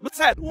mark. What's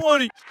that?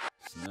 One.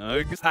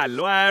 Snug is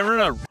hello. I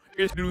run.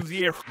 Get to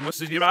the air. Must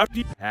see your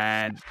arty.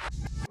 And.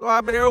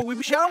 Oh, but we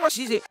be showing what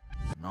she's it.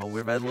 Nou,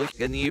 weer bij lucht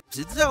en je hebt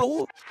het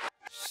zo.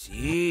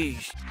 Zie,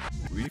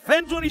 we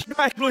vinden zo niet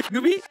bij lucht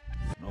gebied.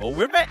 Nou,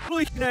 weer bij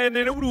lucht en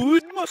in de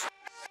rood moest.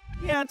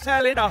 Ja, het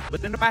zal het af,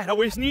 maar in de bij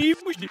nou is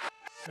niet moest niet.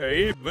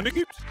 Hey, ben ik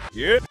iets?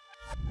 Ja.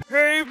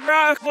 Hey,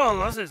 vraag wel,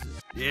 wat is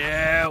het?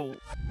 Ja.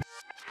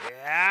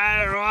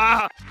 Ja,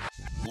 ra.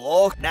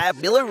 Look, naar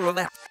Miller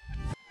room.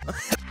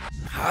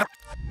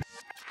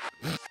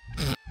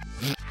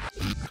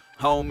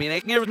 Homie,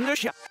 ik neer een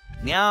dusje.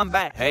 Ja,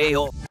 bij. Hey,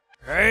 ho.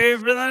 Hey,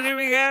 brother, nu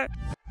weer.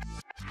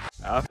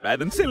 Ja, bij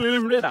den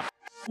silly ridder.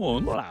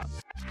 Wonderland.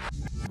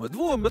 Met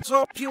woon met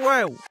zo op je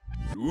wel.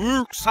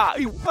 Look,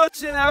 saai,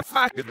 what's in our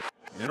facket?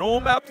 You know,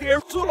 I'm out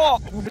here too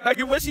long. Hoe ben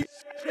je was je?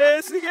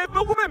 Yes, ik heb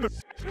nog remember.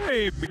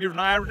 Hey, begin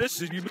naar de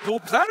city met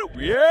op zijn op,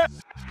 ja?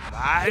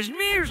 Waar is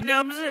meer,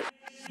 snap ze?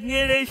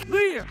 Ja, dat is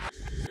goed.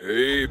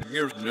 Hey,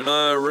 begin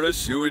naar de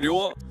city,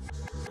 joh.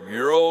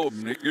 Hier op,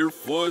 nik hier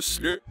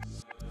vast.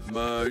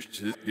 Maar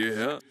zit je,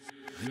 hè?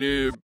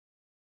 Nee.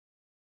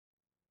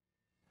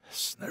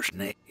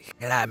 Snurrsnake,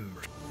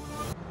 glammer.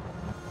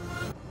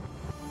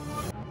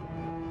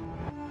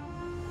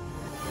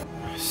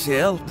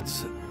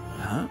 Zelfs,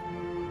 huh?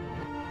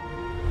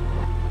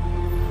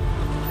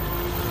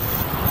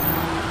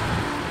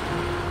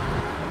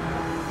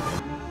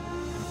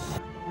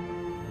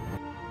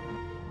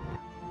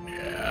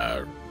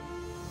 ja.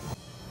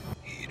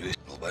 Hier is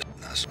nog wat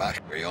naar zwaar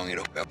bij jongen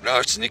op de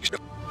plaats niks.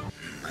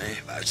 Nee,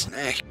 wat is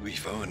echt goed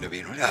van de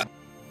wereld. Ja.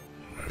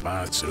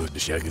 Wat zo de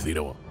schel gezien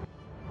hoor.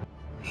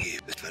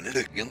 Hier is van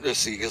de kinderen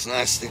ziekers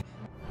naast.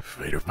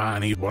 Vreder van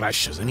niet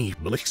borrasjes en niet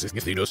belichtjes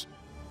gezien dus.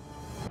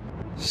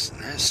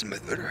 Snaas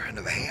met er en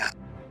de weg.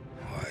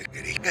 Oh,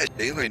 ik krijg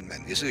delen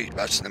men is uit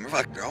wat nummer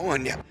van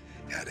trouwen ja.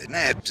 Ja, de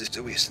naps is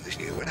zo is dus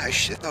hier wat hij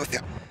shit out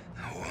ja.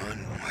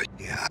 One wat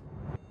ja.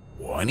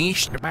 One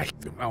is de back.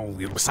 Oh,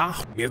 weer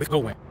besacht weer de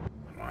komen.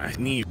 Maar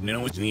niet,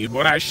 nou is niet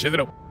borrasjes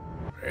erop.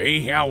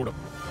 Hey, houden.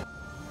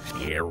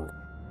 Skeer.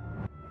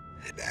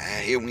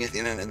 Daar jongen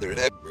in en de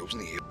rap bros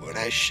niet wat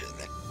hij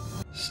shit.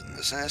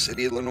 Snaas het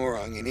Eleanor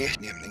aan in echt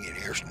nemen in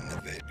eerst en de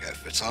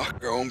vet het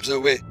zakker om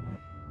zo wit.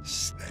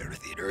 Stare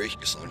the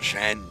direct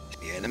sunshine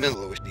in the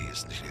middle of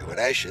these and see what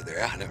I should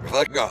there I never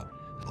forgot.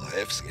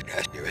 Lives get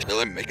asked you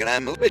still making a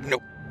little bit no.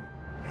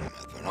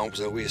 But I'm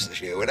so we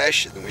see what I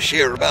should we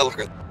share about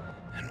it.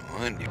 And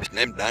one you was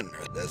named down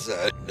there that's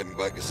them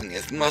buggers and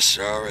it must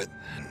show it.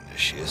 And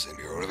she's in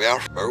your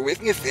over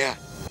with you there.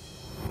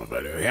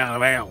 Maar ja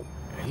wel.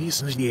 Hier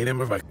is niet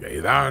helemaal wat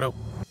je daar.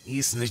 Hier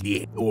is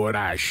niet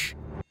oorlog.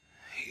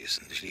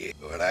 Isn't she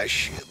what I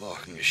shit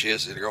looking at shit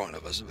that going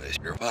up as a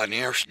best your body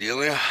near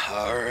still yeah.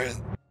 Alright.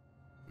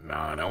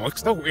 No,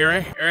 what's the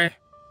weird, eh?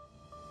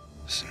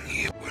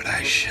 Snip what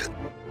I shit.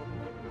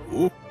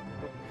 Ooh.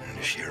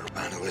 And she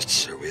on a list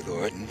so we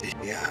thought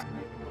yeah.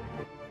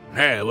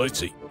 Hey, let's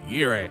see.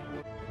 Here, eh?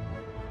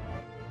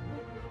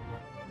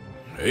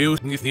 Eu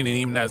tinha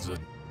nem nada.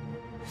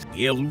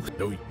 Skelu,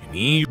 do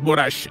you what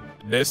I should.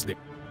 That's the.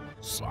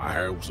 So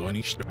I was on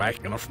each the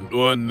back enough from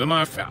doing the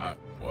knife out.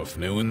 Of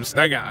new and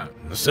stagger,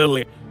 the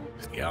silly.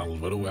 Skelu,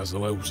 what was the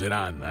lows it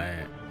on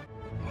there?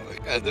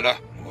 I did that.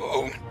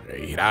 Whoa.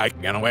 Hey, I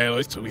can away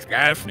with with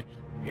Gaffney.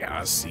 Yeah,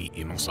 I see,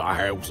 you know, so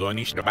I was on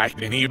each the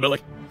back in here,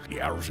 Billy.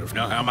 Yeah, I was just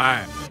know how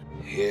mine.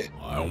 Yeah.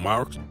 Well,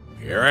 Marks,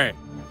 here, eh?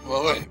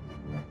 Well,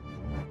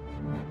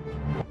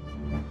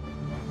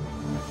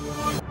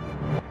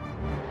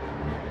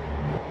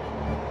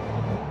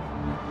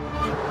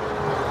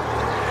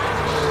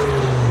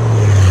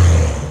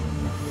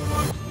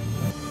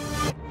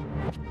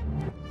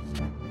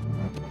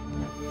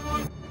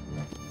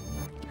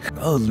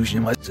 oh,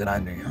 Lucian must sit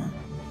on there, huh?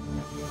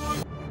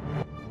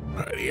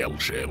 The L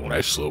shell,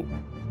 that's slow.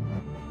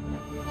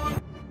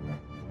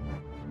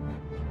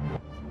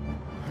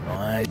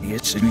 Right,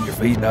 it's sitting your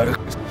face out of.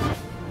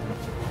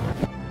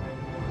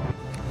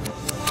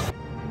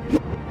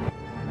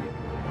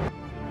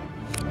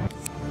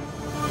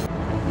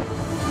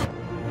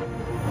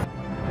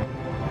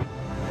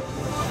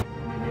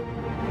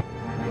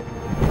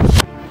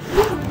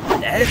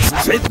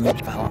 That's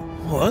it, fella.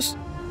 What?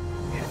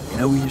 You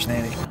know, we just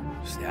need it.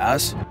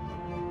 Yes.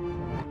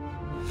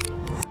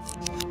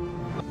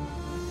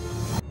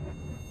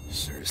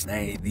 Sirs,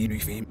 nay, the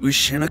uniform was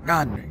shin a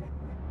gun.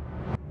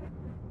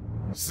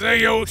 Say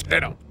you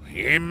stand up.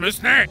 Him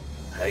is not.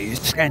 I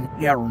can't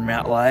get him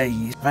out like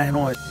he's fine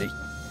on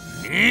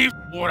it.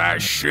 What I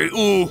shoot.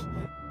 Ooh.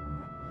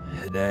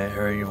 Did I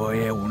hurry for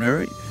you? Won't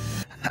hurry.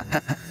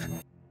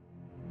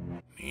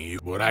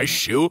 What I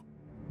shoot.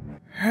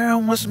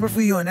 How much more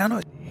for you now?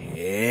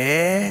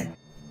 Yeah.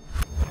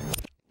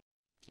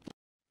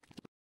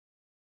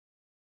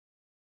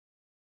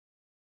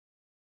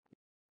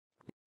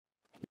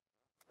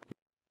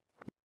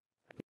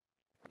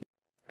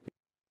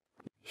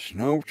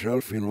 Snow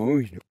self in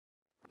oil.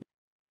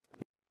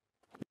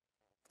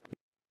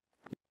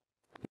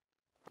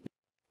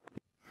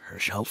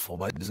 Herself for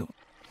by the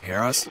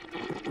hear us.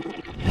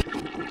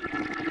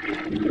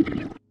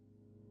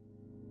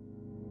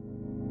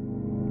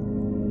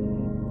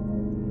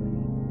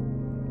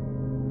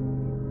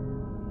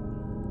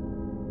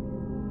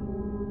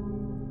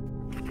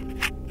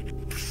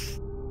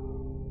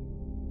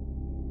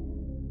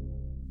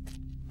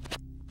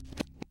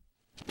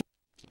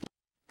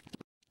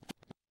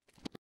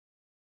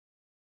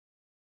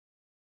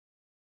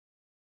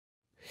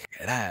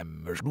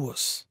 Ram,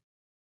 los.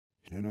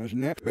 En als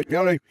net, weet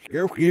je wel,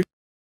 kerfje.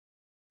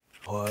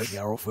 Oh,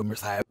 Jarl van mijn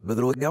tijd,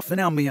 bedoel ik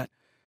van aan me.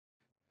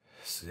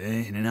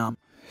 Zeg, en dan,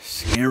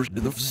 scares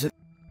de verzet.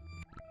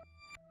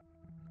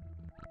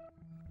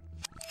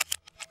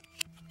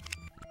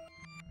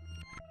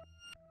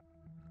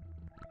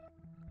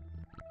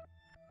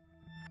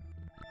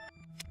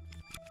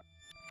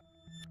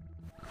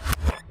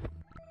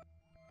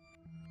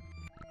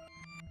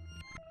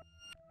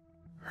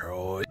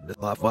 Oh, de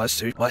laat was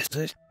het, was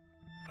het?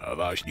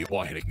 Als je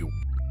wanneer you.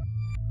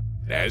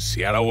 That's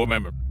the I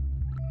remember.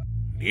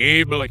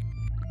 Nee, Billy.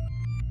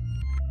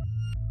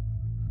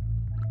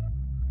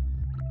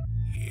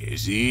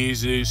 Yes,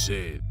 easy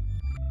said.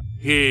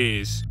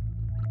 His.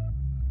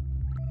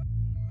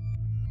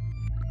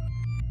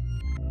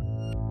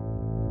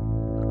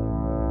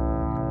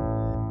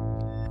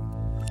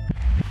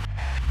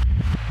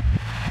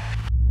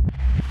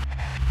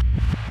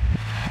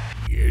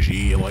 Yes,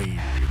 he like you.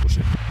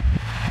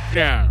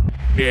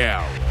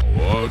 Yeah,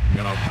 what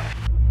you know.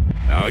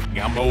 Now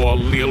I'm a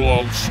little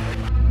old.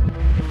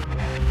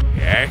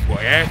 Yeah.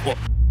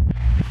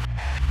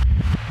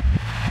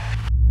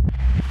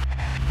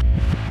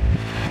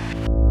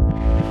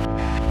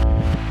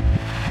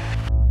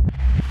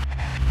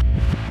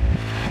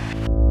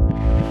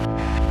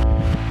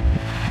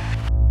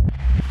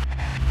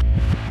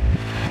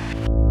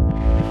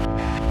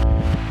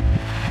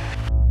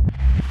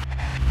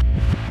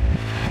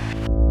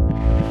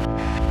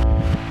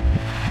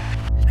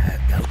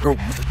 Go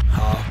with it.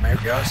 Oh, Mary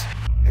goes.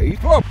 Hey,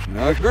 folks,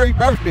 nou great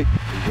birthday.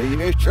 Wil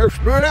je niet zo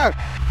spullen uit?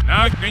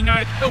 Nou, ik ben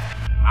uit toe.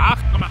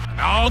 Ach, kom maar.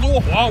 Nou,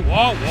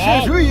 wow.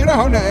 Zes hoe je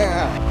nou,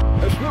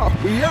 dat is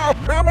nog bij jou,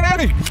 praten aan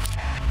het.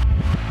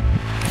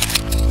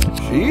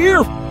 Zie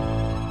hier.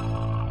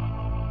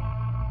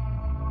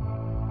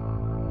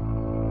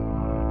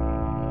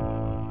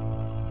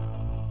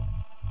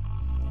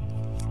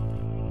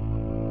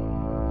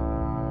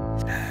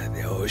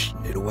 De hoos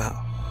niet wel.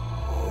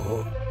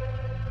 Oh.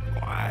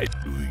 Why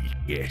do you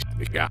guess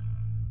the guy?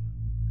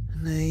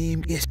 Nee,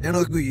 ik is net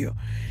ook goed.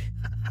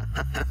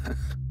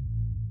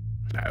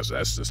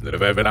 That's just not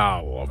even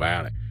all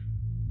about it.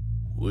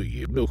 Will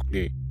you look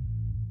me?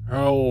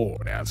 Oh,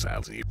 that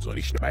sounds like it's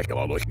only back of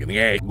all looking in the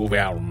egg, move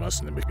out from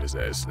us because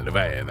that's not a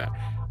van.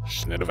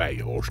 Snit of a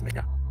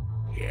horsnigger.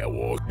 Yeah,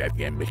 walk that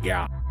game back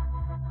out.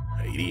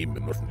 I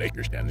even more from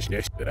Lakers down the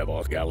nest that I've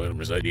all got a little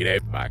result in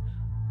that back.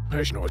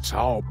 There's no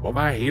all, but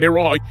I hate it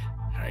right.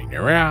 I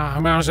never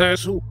am as I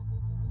so.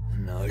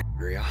 No,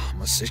 Gria,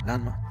 must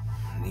on my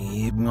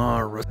need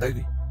more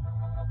rotating.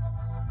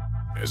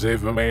 As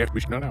if I may have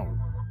been known.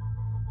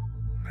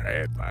 I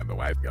had find the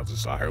wife girls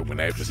saw her when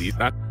I was eating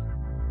that.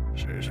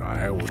 Says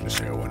I was the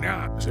same one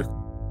now.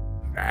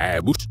 I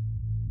was.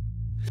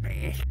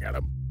 Nej, got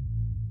him.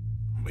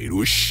 Men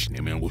usch,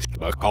 men måste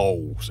bara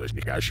gå så att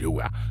ni kan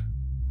sjua.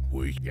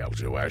 Vi ska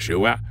sjua.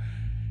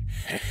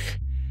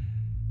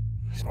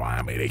 Så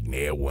jag med dig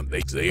ner one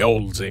day to the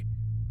old say.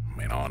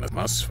 Men on it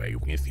must fail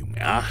with you.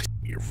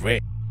 You're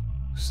fit.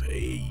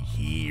 Say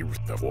here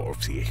the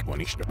wolf see when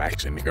he's the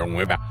backs in the ground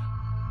with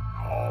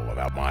all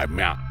about my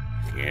mouth.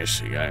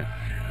 Yes, yeah.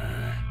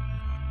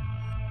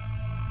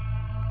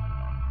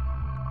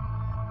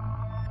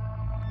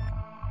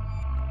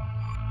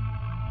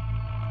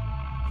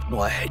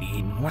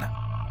 Blooding what?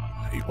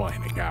 He's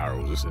playing the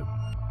carols, isn't it?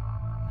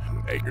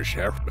 Acre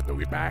Sheriff, but they'll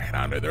be back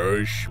under the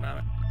rush,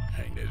 man.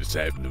 Ain't it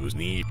seven to his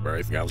knee,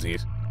 birth girls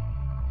is.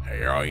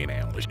 Hey, are you an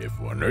analyst if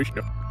one rush?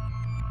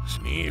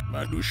 Sneak,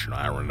 my douche, and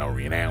I don't know,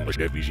 an analyst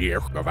if he's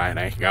here, go by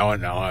and go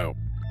and now.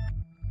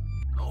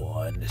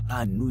 One is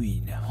not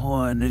knowing,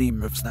 one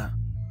removes that.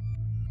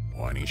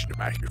 One is to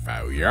back your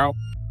foul, yo.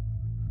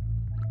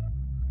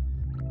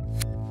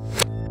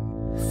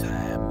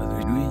 Sam, the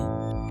doing.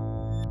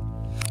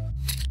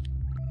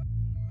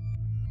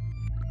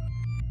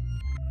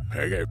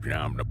 I got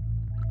down the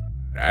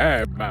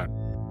man.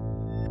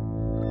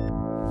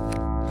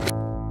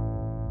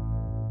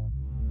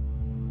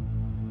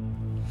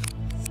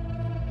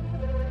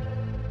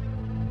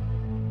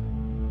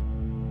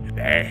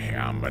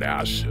 Damn, but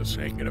I was just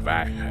thinking of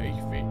that. Hey,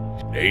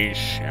 these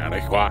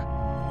sounded quiet.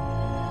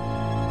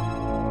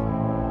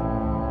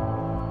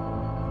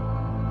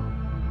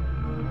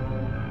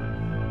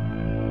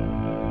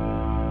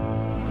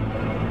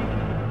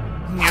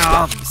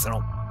 No, so.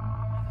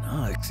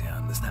 No, I can't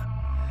understand.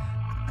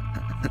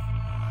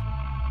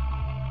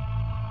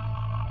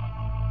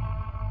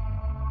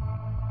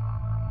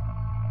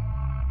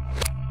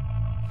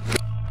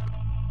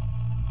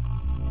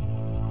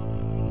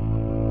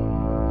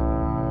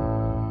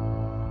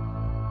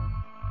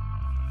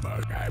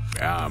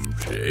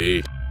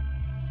 See.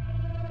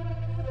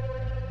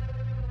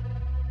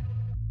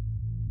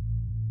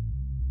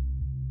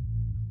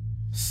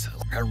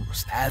 Silker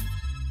was that.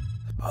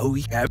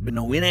 Bowie have been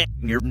a winner.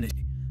 You're the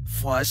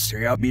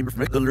foster. I'll be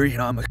from a gallery.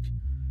 I'm a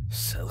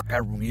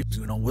silker room. You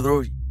do know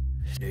whether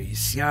you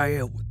see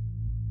I would.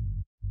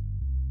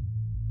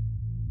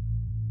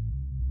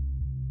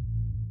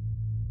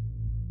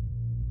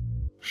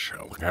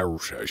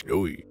 Silker says,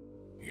 do you?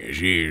 Yes,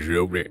 he is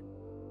over there.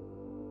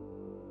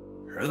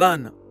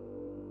 Herdan.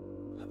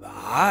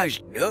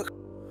 Baas, look.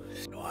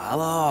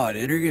 Snarare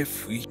är det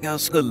fika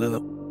skulle.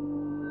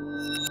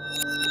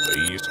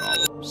 Please,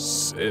 all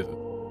said.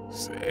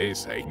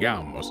 Say,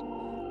 gamos.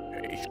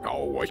 Ich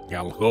go, ich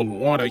kann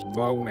one ich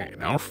go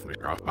now. Ich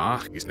go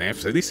back, is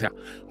nefse this here.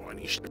 When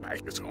ich the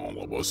back is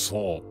all of us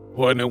so.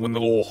 When the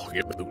law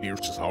get the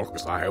beers to talk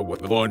as I have with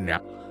the one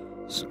now.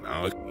 So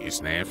now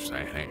is nefse,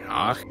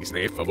 is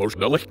nefse los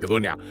the licht the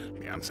now.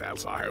 And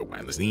sells I have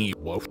when the knee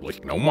both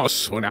like no more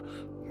so now.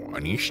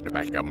 When ich the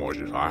back of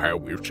Moses I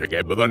have we're check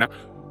it with the now.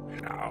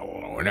 Now,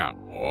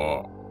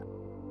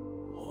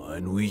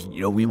 And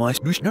we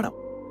must do no.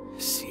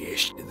 See,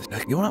 the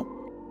stuff you know.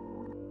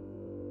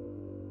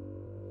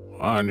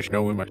 I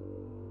understand we must.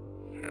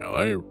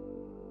 Hello.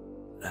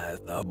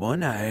 The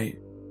one I.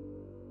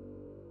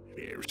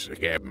 Here's the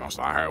cab must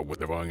I have with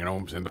the volume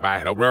homes in the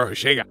back of the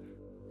sugar.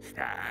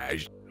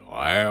 Guys,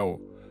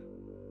 hello.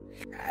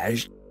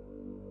 Guys.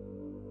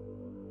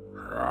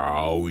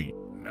 Oh,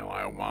 no,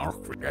 I'll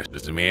mark for just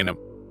as a man.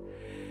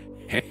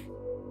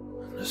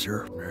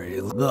 Sir,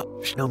 Mary, look up,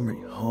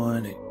 snummy,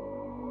 honey.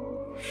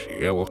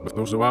 She look with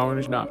those around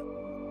is not.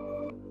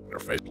 Their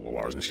faithful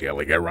wars and she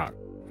like get around.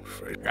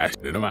 Guys,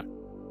 did them.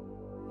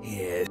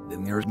 Yeah,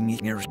 then there's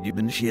never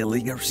even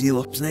Shelly or seal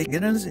up snake,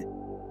 is it?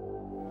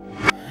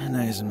 And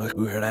I isn't like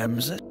where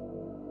I'm set.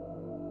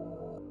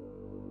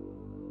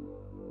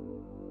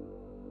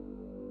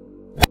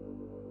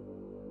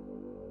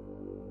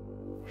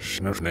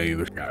 Snuff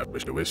neither guy,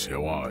 but the wish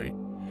why.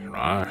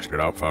 I stood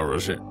up for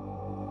us.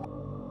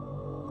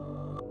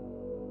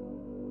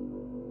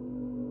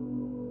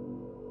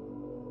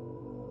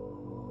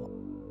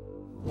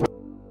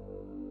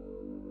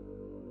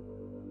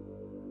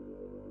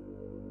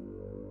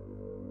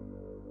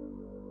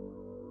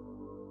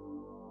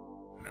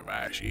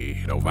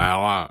 She don't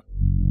vow.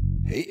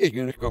 Hey, ik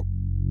ga go.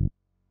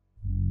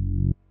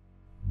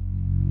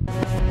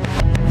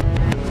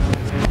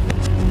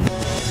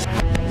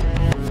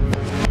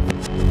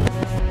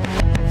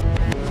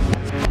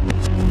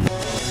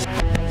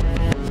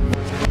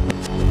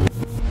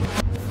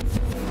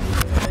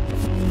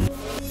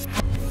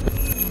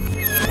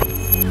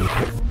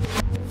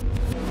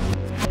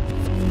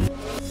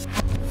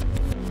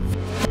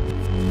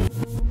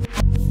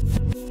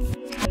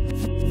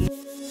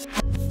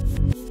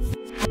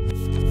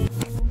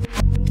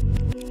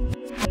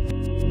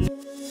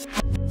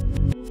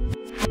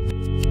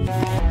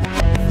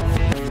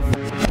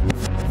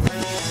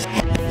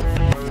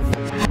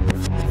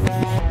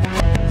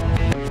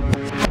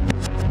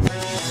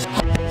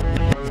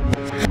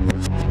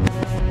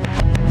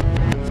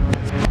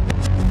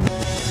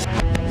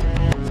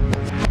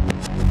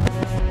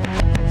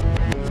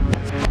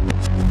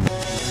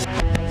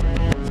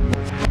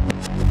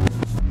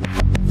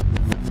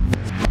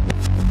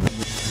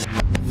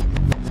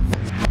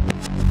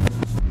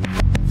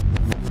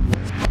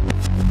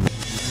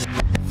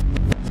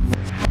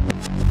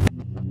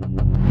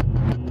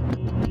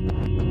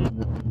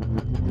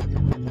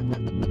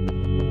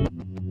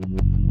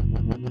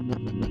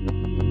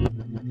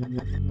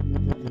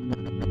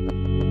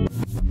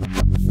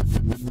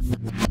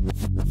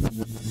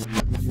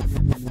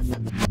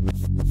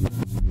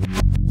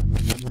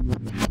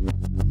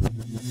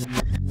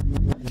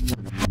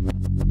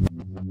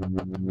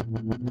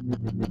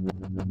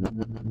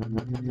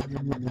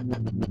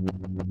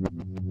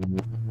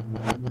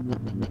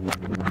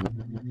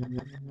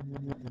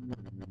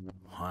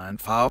 En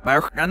far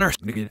back and nurse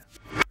again.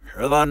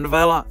 Herdan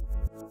Vella.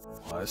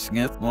 Was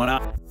get one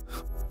up.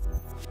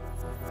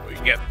 We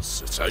get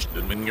such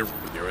the minor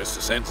with your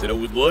sense that I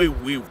would lie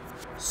we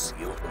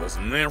seal with us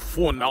in there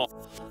for now.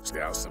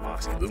 Scout some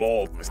assy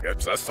little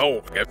missteps us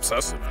so kept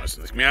us and us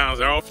the meows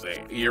are off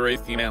there. You're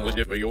 18 hours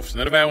if you're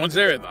not about one's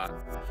there that.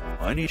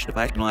 I need to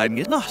back no I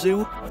get not so.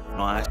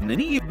 No I can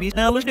any be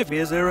knowledge if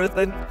is there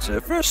then. So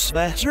first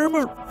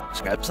server.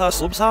 Scaps us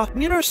some soft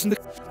minors and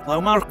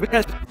the mark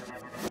because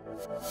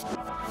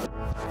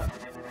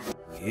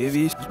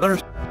heavy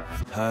spurs.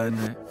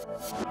 And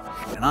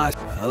I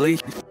Ali.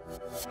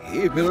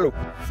 Hey, Miller.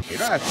 Hey,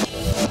 that.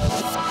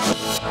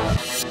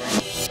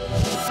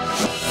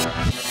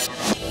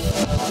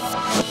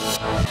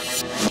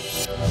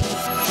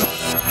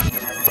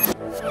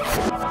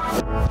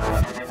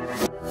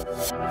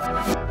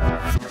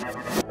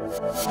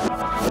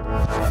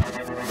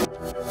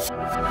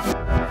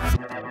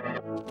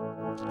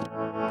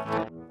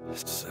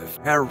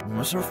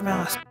 Surf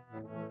mask.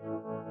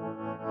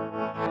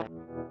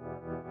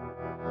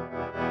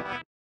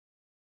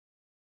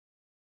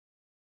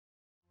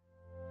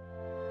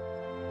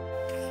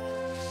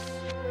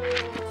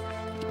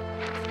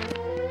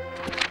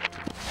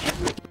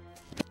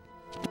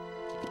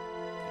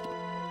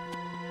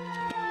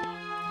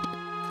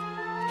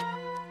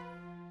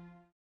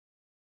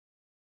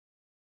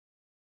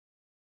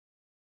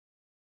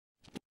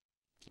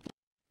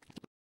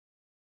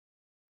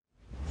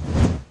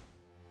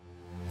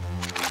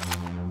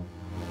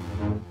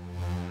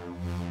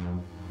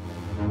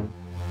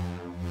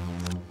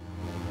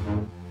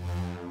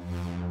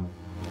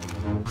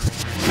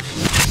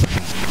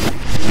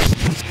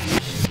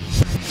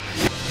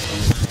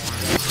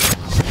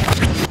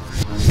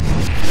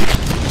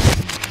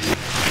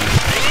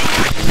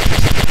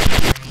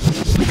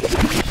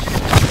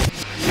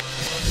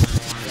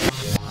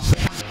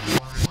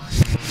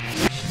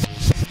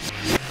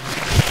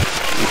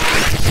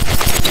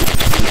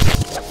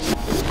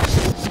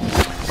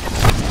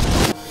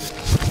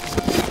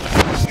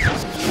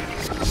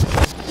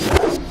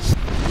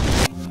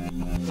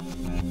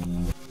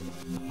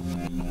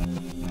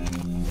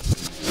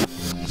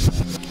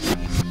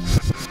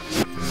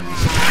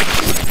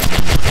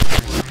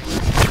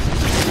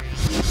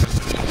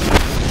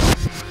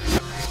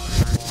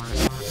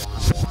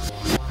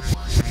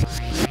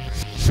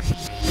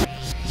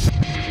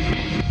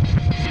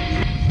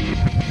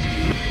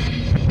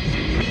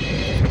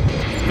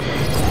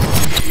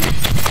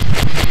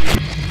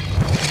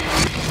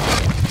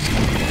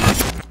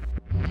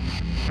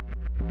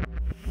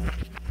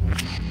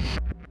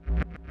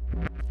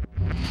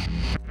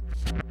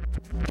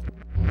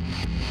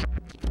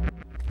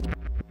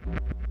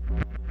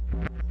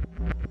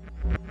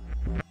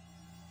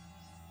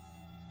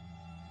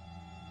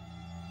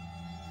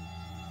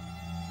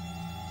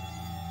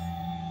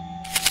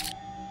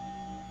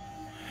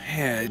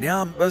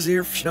 Yeah, I'm busy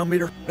here for some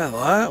meter.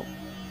 Hello.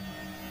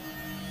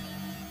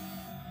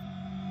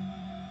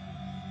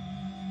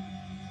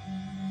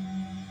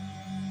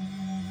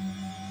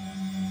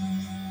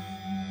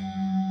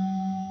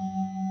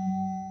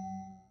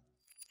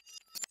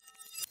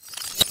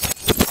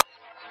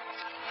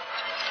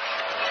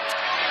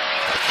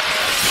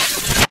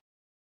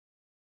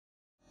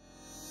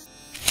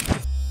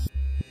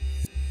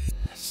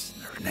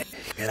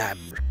 Get up.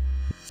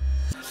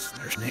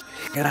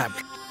 Get up.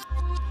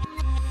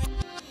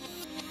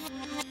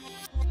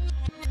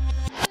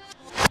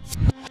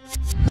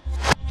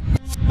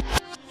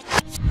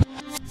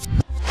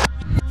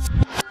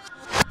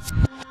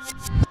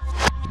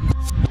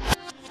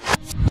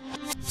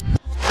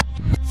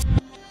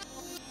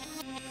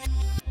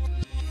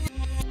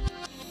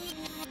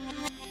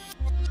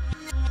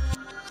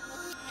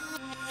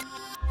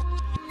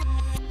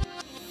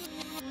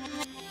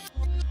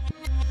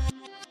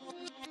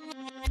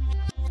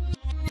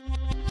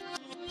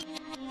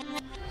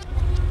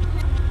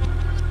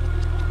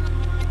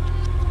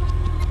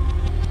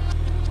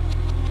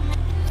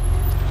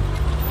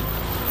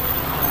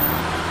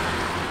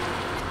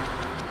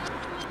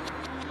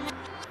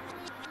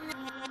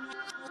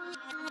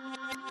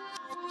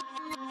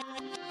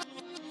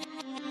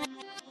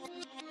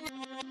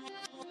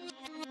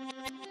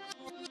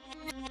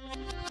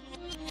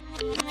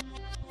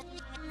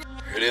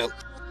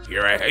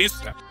 Here I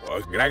haste.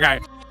 Well, good guy.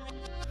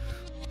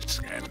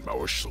 Scan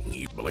bouwer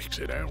sleep like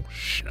sit down.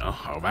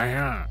 How about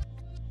ya?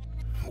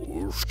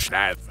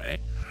 Snap, eh?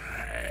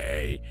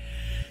 Hey.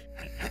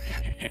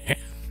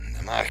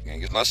 Maar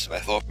ik het last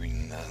weg op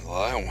in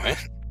Lyon, hè?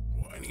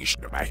 When you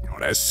step back on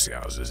that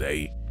sounds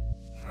eh?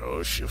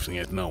 Oh, shifting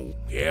it no.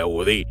 Yeah,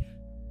 with it.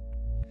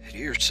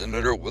 Hier,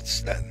 Senator,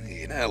 what's that?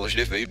 Alles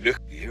if I look,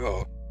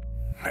 ja.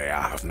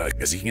 Ja, have not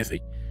gezien is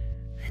it.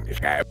 Ik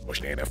heb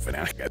misschien even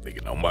vandaag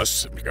ik nog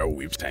mas go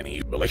we've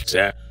tiny belicht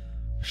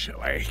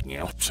shall I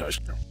help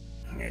sister?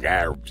 Ik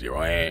heb je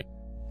hè.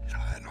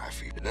 Ja, nou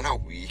even dan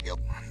nou wie help.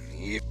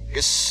 Nee,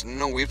 is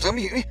no we've some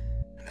here. I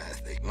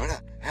think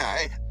not.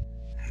 Hey.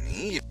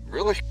 Nee,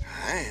 really?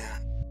 Hey.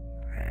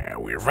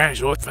 We're very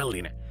short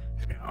feeling.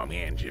 Kom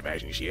igen, je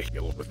wijst niet echt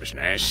op het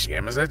besnijs,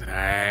 schemmen ze.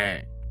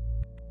 Nee.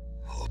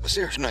 بس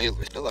ايش نايل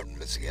بيشتغل من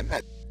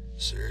مسجمات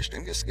سيرش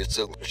تنقص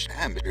قصة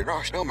الشام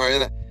بدراش نمر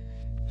هذا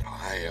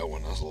هيا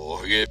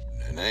ونصل جيب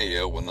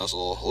هيا ونصل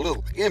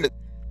هلل جامد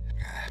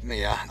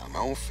ميا احنا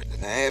موف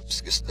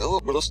النابس قصة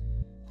بلس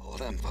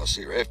ولم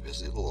تصير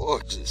افز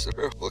الوقت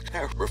سبب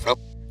بكتاف برفض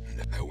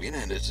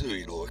نبوينا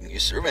نزوي لوك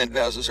نيسرمن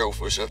بازس او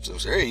فرشب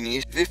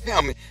سوسريني في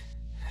فهمي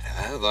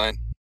هذا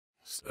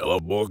Stel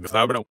op boord,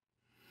 Gustavo.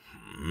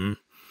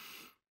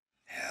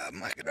 Ja,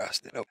 maar ik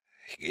dacht dat ook.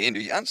 Geen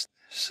doe Jans.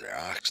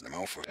 Straks de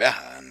man voorbij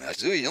en dat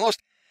doe je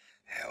lost.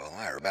 Ja, wel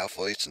maar about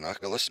fights en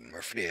akkelis en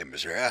maar vreemd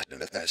is eruit en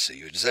dat is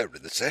je deserve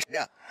dat zegt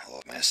ja.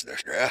 Al mensen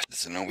daar eruit, dat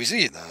ze nou weer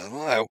zien.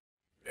 Nou.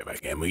 If I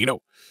can, you know.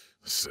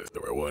 Zit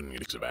er wel een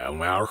niks bij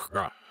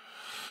maar.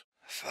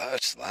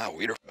 Vast, nou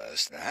weer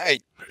best.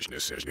 Hey. Dus nu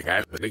zegt de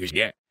guy, dat is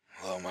ja.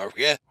 Wel maar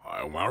ja.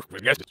 Oh, Mark,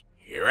 vergeet het.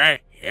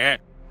 Here, yeah.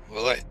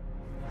 Wel hey.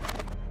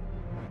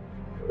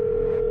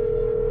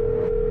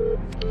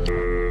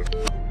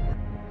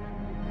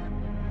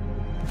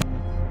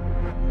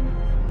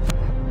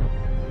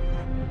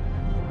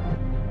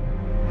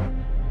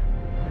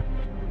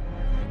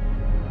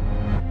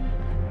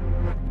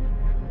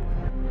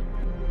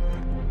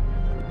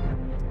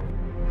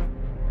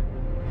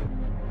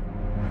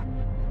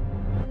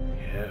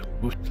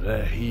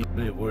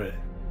 He were.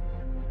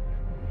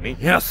 Me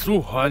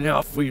yasu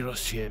hanya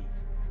fuirosiem.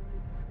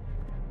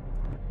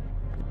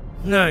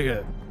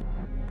 Naga.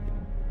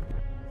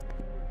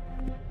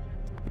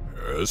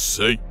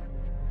 Say.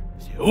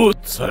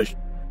 Utsaj.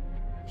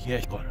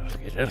 Jag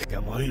bara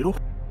ska mailu.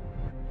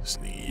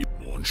 Snip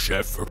mon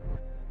chefer.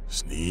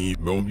 Snip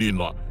mon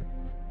dina.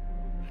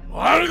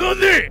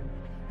 Argodi.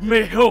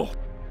 Meho.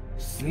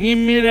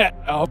 Snimire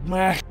ab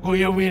mahko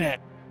yawine.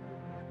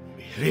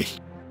 Miri.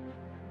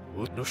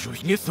 Utno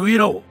shushni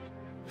suiro.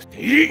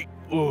 Stiri.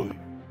 Oj.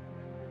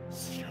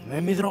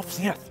 Sirme mi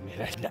dropsnät mi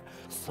räkna.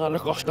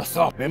 Salgosta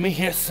sape mi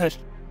hesser.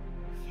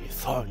 I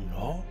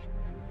sanno.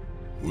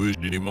 Where's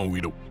the man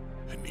we do?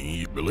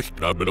 Ni belicht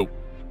brabelo.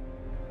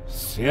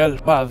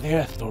 Selba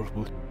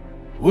dhetorgut.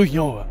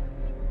 Ujoa.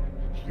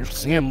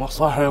 Yrsema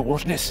sahe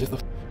wasnesidu.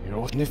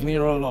 Yrosnis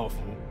mira laf.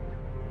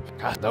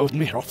 Kata ut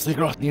mi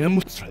rofsigrat ni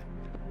mutsred.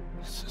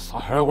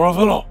 Sahe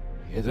gravelo.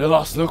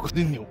 Yedelas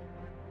luktinju.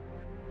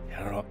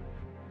 Jara.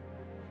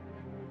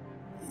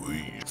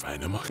 We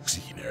find a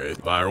maxi in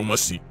waarom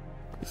was hij?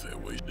 Zij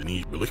was er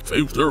niet belicht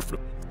veel surfen.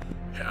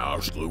 Ja,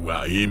 sloeg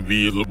hij in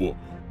weerlebo.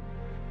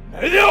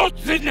 Men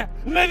outsinnen!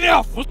 Men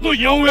jag får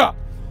joja!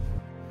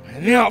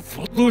 Men jag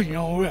får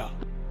joja!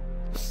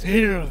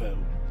 Ser du väl?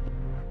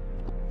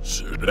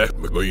 Så direkt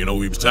med går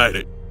igenom beside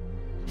it.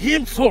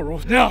 Him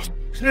sorrow now,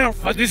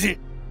 snarfa dizzy.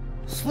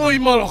 Sloj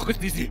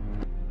malochet dizzy.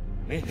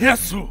 Men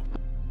jesu.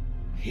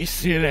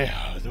 Hissile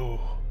hadu.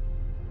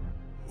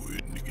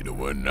 Wouldn't you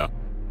know one now?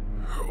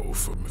 Oh,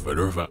 for me for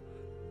her.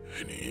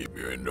 And he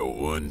be no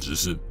one's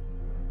is it.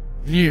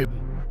 Yib.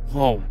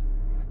 Home.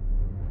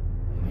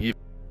 Yib.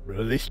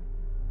 Release.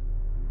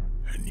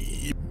 En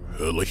hij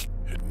hullig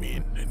het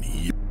meen en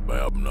hij bij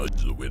hem nooit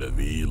zo weer de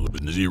wereld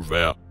in de ziel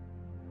ver.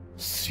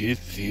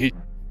 Zit.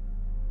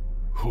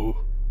 Hoe?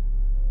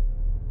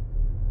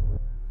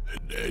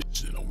 En dat is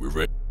dan weer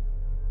vet.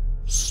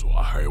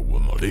 Zwaar hij wil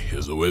maar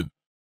liggen zo in.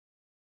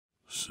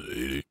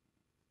 Zei hij.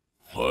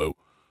 Hallo.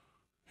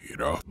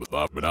 Hier af met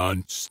dat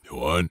bedaan.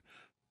 Snoen.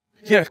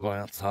 Jag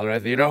går inte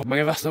already idag, men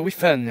jag var så vid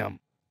fänjam.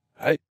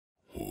 Hej.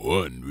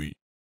 Hoan wie.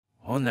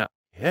 Honna.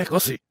 Jag går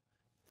si.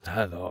 Det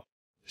här då.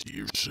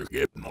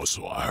 Styrselskap nå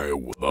zwaar hij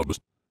wil dat.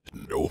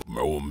 Nog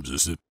maar om ze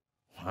zit.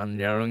 Han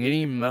gör ingen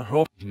rimma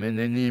hopp med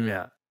den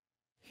nimja.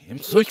 Hem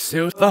suks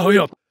ut av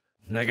jobb.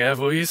 När jag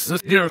får visa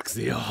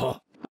styrksi,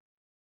 ja.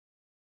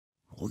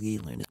 Ogi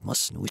learned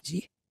must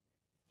nuti.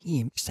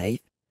 Him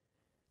safe.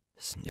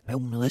 Snip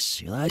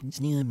onless lads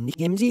nim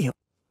nikem zie.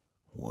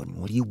 One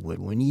what you would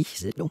when he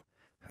said no.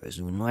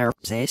 Zo'n maar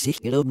zij zich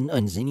gelopen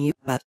en zijn je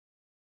pad.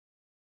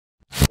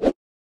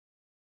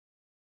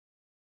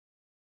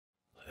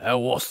 Det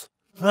was.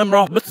 I'm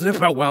Robert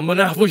Sniffer, one man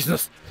of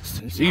business.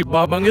 Since he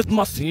babang it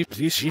must see,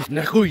 please she's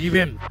neku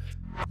even.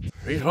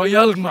 Read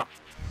Royalma.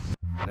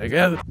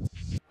 Again.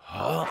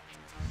 Ha.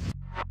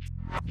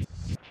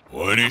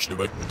 Hoan is de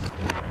weg.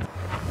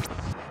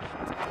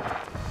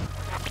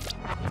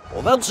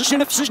 Wel, ze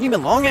zijn even niet meer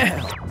lang, hè.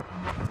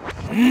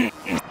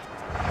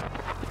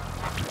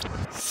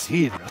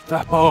 Zie dat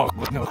daar bak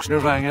moet nog snel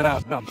vangen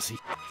uit, Namsi.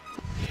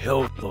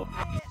 Heel top.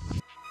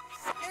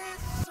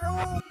 It's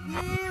so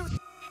cute.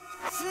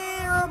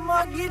 Sarah,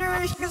 my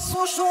guitar is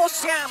so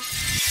Sam.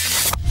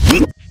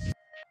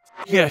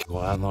 Jag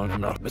går an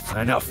nog met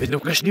zijn af in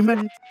ook niet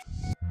meer.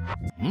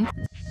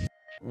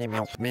 Neem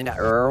je op met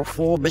de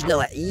voor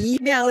bestellen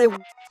e-mail.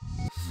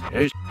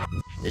 Zeg.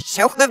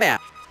 Hetzelfde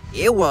weer.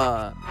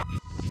 Eeuwen.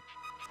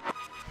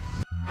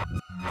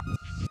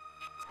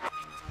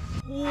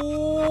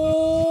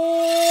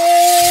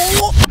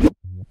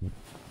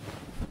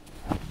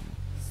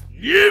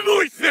 Nie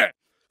bój się!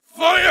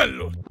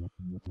 Fajello!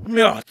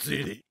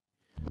 Miacili!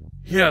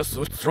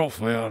 Jezu,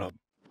 trofmy jaram.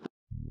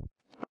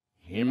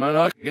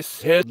 Himanak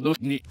is het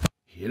doet niet.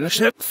 Hele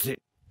schepse.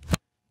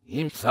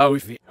 Him zou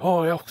ik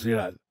ook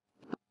zien.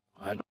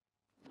 En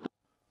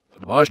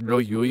was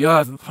door je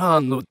ja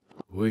van doet.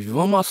 Hoe je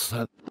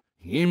massa.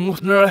 Him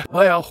moet naar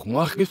bij ook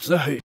mag ik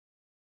zeggen.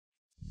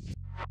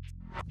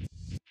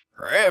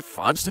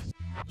 Fanste.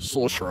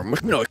 Så sørmer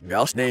nok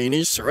gass ned inn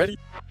i Sverige.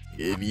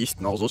 Jeg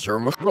visste nå så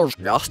sørmer norsk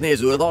gass ned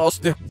så det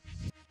aste.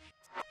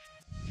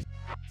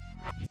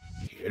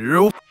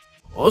 Hello.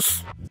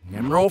 Os.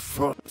 Nemro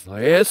fra. Så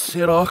jeg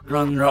ser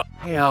akkurat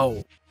ja.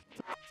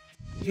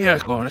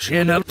 Jeg kan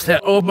kjenne opp seg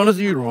opp med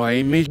zero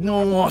i mitt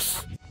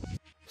nås.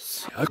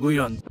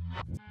 Sagujan.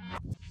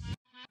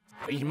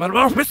 I man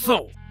var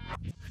så.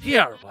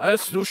 Her var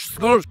størst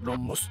skarst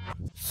om oss.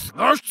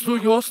 Skarst så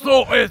jeg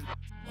står et.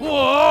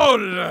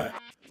 Hål!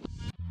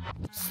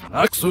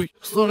 Snakk så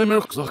står det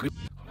mørk saker.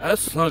 Jeg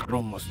snakker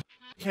om oss.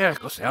 Jeg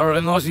kan se her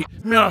en nazi.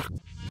 Mørk.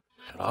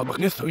 Rabak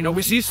ned så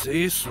vi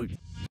sier så.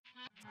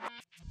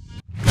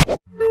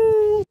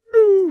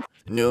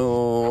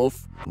 Nå,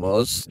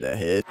 mas det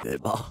heter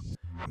ba.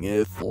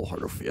 Jeg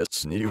får og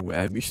fjetsen i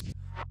webis.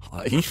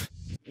 Hei.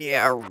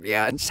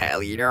 Jeg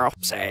selger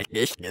opp seg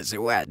ikke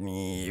så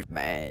enig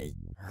meg.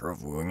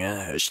 Røvunge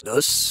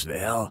høstes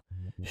vel.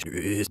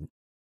 Slutt.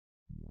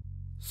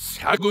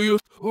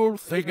 Saguyut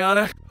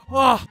urþeganek.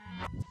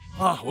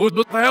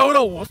 Udut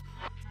teoros.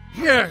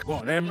 Jeg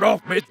går nemlig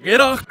opp mitt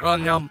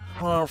gerakranjam.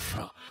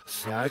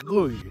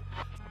 Saguy.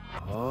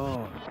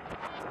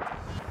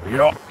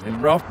 Ja,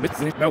 nemlig opp mitt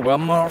snitt med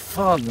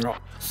wammarfanra.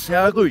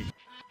 Saguy.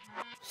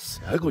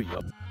 Saguy.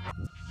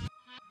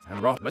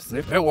 Nemlig opp mitt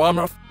snitt med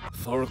wammarf.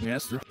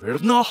 Thorgnester.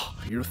 Nå,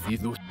 hier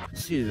thidut.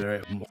 Sider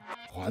jeg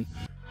mohan.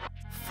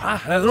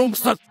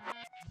 Fahedromstad.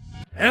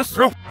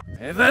 Estrop.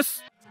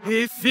 Eves.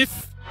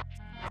 Fif.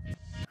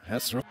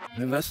 Esrop,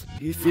 Neves,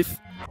 Fif,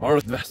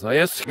 Art West,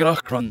 I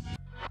skrakran.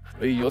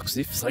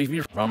 Yoksif,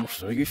 Savir, Pram,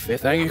 so you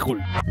fit a cool.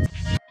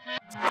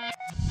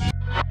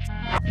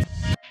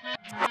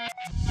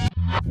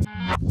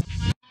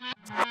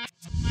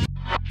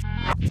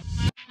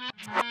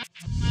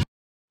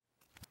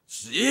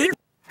 See,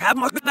 have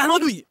my good man,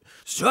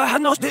 so I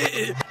had not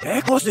the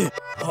echoes.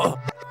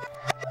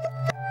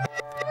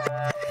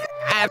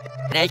 I'm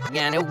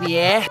gonna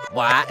be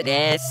what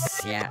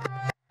is, yeah.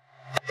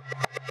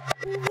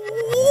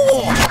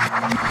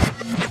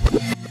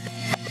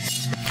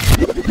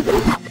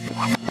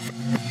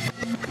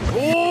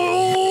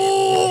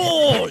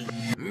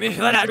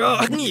 Mihra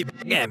då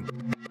knipgem.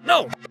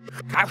 No,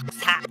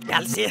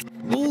 kan se.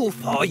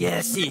 Får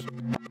jag se.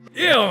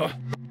 Jo,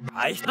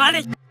 hej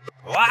snarare.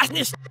 Vad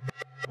nicht.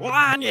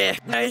 Vad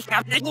nej,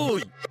 kan det gå.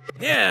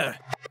 Ja.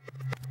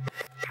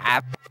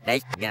 Hab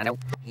det gano.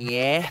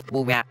 Ja,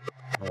 boga.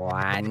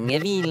 Vad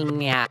vill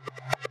ni?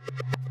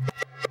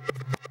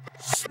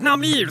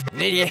 Snamir,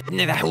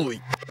 nej,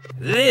 hoj.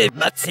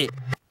 Lebatsi.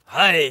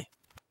 Hej.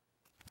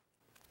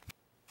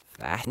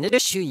 Fahne det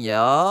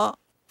sjuja.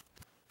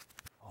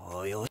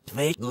 Jag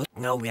vet gott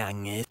nog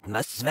inget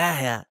med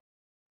Sverige.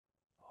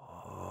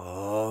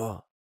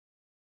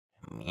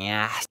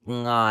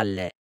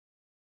 Mjästngale.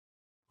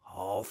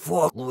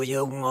 Får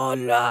ju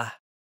ngala.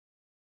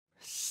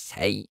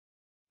 Säg.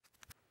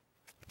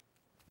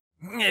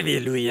 Ne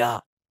vill du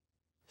ja.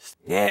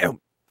 Stäm.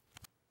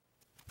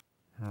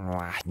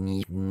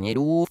 Ni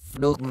du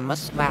flug med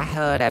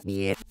Sverige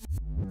vet.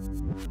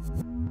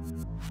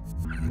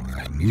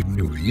 Ni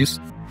nu is.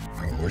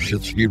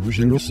 Shit, she was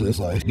in this.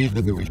 I need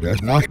to do it.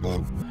 That's not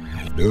good.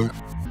 Do.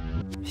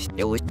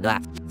 Still with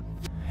that.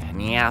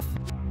 Niaf.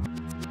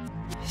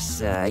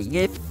 Say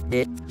it.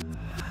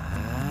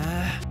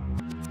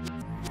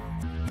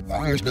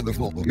 I was the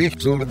full bit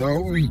so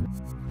the we.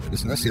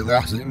 It's not the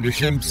last in the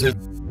shimps.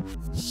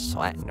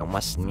 Så nu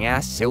måste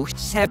jag så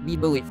sabbi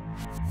boy.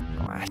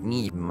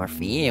 Ni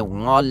Murphy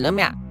ngol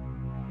med.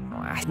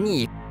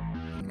 Ni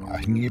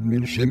I need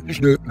me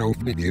shimps no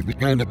for the every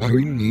kind of how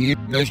we need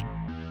this.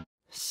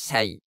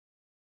 Say.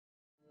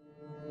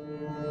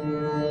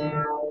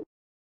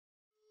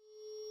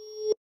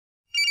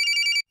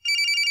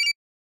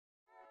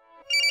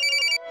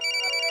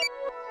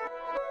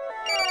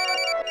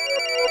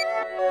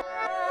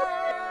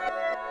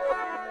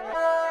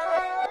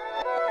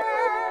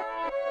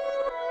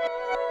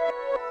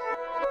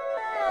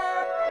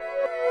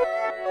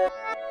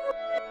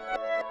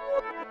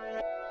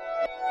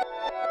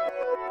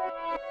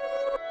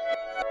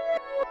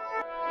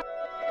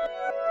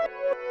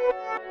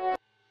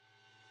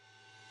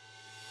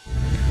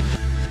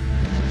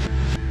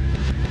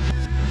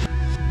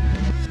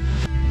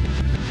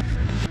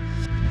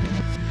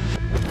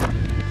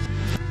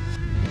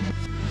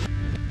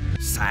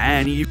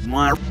 Sani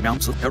mar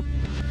bounce her.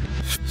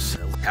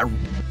 Silker.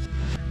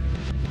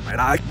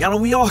 I got a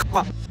wee off.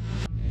 Well,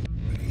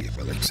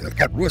 it's a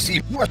cat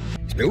wussy. What?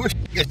 Do it.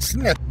 It's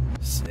not.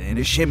 Send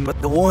a shim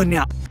at the one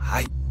ya.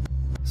 Hi.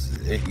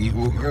 Say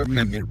you her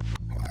memory.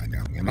 I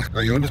know you're not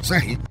going to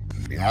say.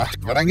 Me ask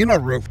what I'm in a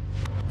rope.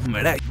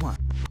 Right one.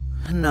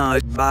 No,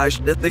 it buys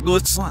that the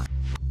good son.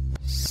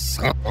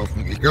 Stop off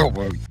me go,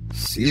 boy.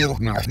 Seal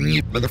not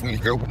neat, but if we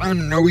go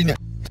unknowing it.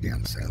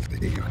 Dan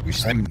Salty, we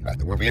sang by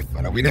the way,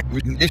 and we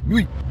wouldn't just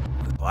we.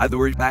 By the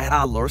word by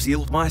Hallor,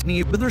 seal my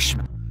knee with her.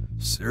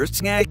 Sir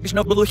Snag is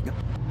not belushka.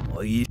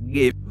 Well, you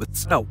gave with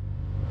snow.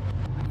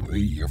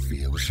 We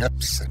feel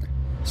ships and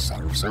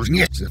serves those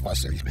nets if I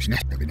say it's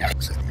not an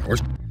accident,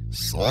 yours.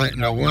 Slight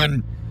no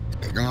one.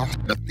 They go off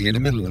at the in the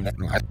middle of that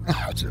night.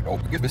 How's it all?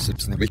 Give us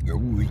it's the big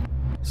we.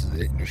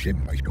 Sitting the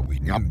shim, I know we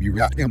yum you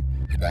at him.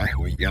 And I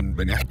we young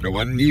been after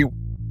one new.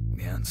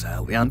 Dan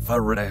Sal, the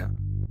unfurred.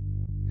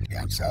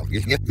 Dan Sal,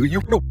 get through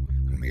your rope.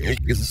 Me,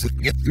 is it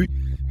get through.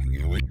 And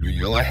you would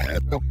real I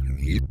had them.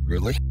 Need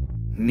really.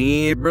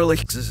 Nee,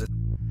 burliks is it.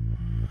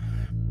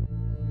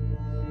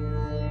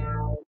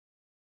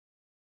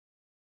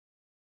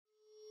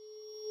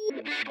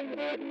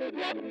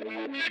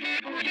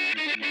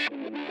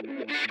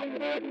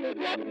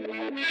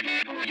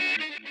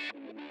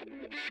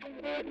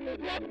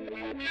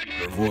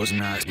 Her voice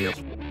not still.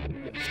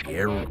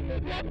 Scare.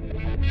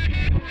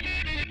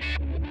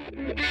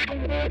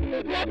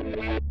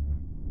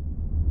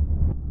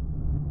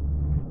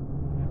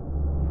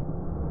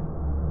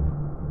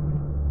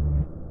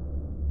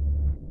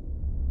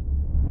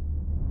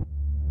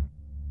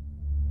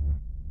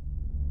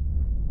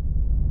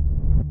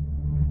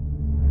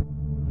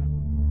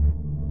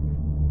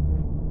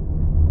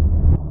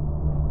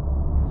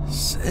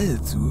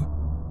 Said to.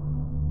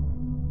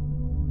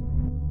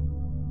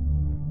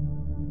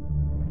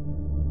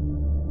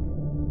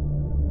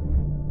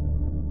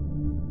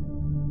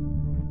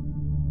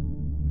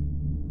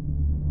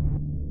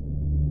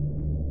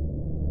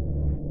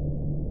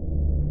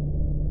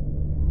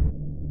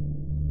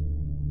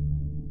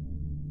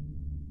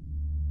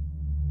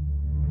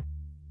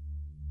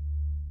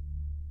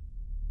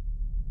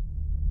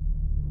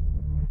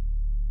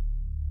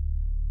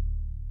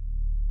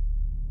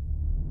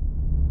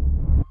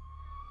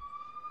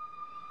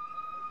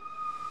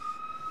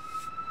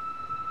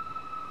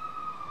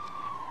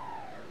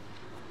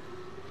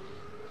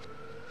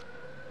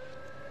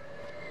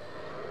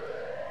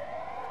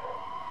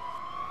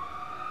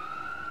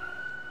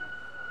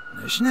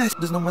 Знаешь,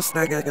 без нома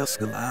стага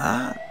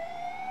gaskala.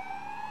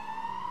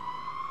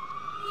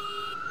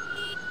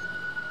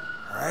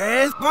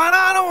 Right, but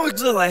I don't want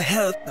to like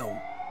health though.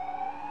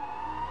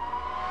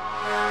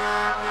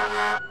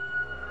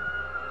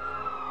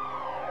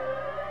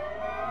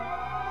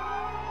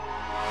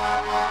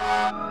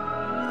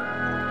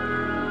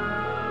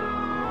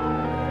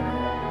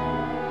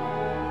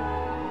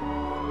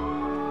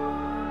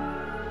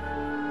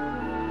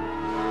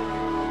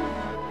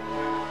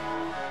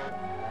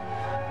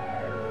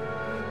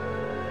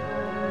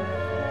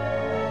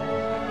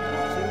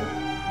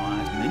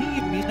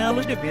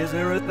 Knowledge of his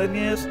everything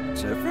is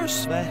so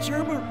first smash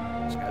your bird.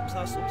 Scabs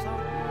us some song.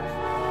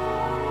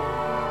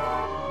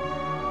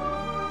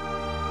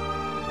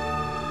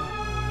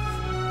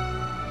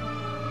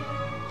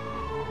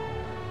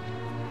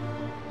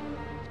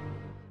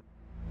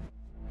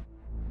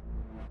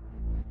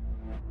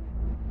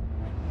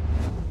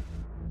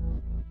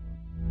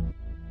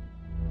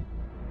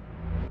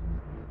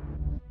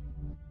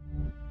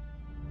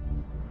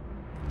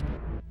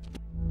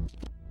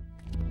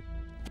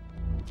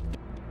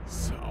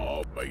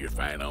 But you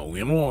find out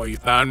him or you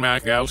found my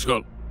cow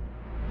skull.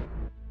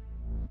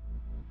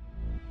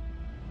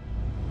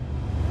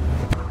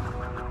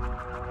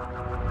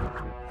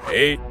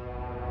 Hey,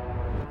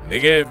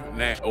 nigga,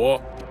 nah,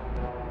 or.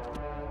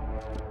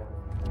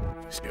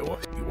 Still,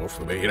 you want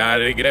for me, I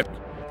didn't get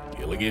up.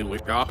 You'll get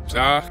licked off,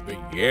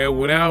 but yeah,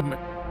 without me.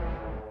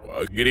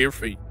 Well, get your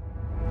feet.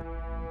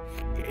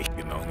 You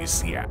can only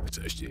see out,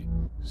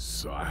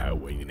 so I have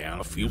waiting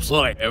now, feels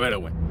like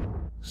everywhere.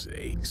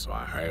 Say, so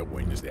I heard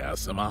when this out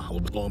some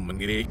album and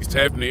get it's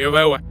happening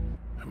everywhere.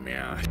 I mean,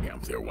 I'm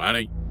there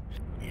one.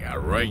 Yeah,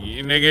 right,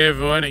 you nigga,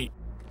 funny.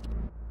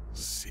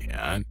 See,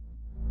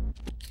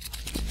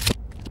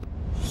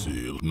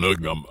 see, look,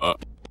 I'm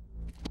up.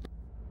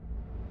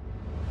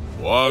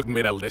 Walk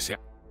me out, this.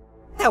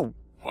 No.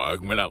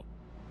 Walk me out.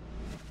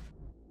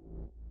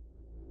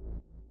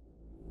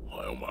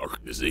 I'll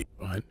mark this eight,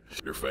 fine.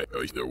 Sure, fact,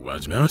 I there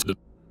once mounted.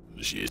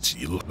 Shit,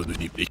 see, look at the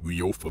deep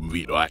you from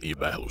me, I ain't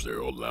battles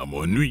there all the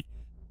one week.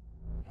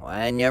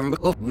 I never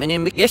go, my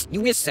name is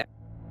you, is sir.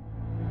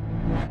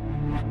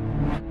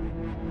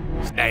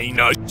 Stay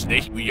not,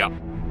 stay we up.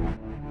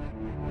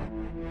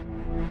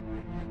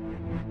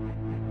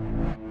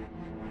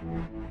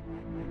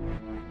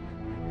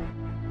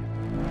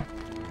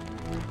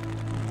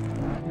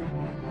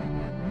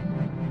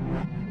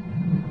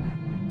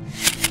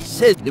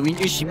 Said the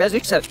winter she has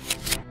accepted.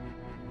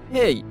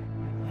 Hey.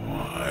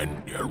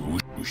 And your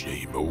root was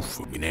a mouth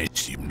for me, that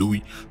seemed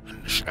Louis,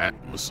 and the scat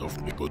myself,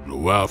 I could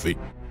know off it.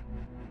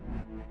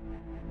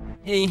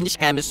 Hey, this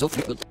cam is so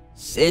difficult.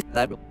 Said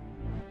that.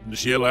 The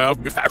shell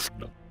out of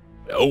fashion.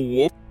 Oh,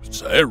 whoop,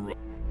 Sarah.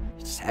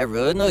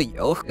 Sarah, no,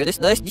 yo, good as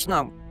nice this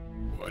now.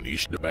 When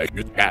he's the back of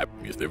the cap,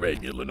 is the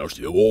regular nurse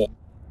the wall.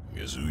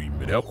 Yes, we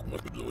met out,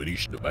 but when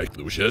he's the back,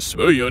 there was a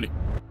spur on it.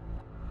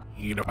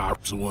 He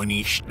about so when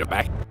he's the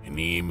back, and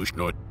he was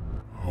not.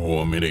 Oh,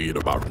 I'm in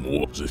about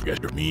more, this guy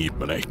for me,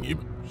 but I can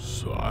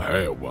Så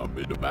her var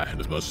med det bare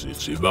hendes masse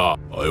sivar.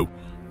 Og jo,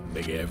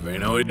 det kan jeg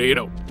finde ud af det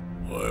dog.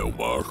 Og jo,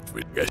 Mark,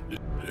 ved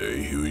gæstet.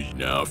 Det er jo ikke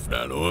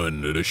nærfnat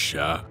under det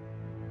sjæ.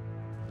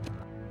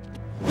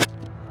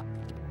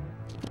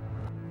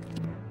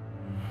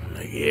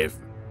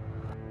 Kæft.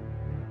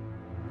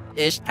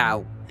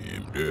 Estav.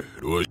 Jamen det,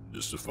 du er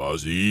så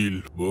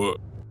facil, hvor...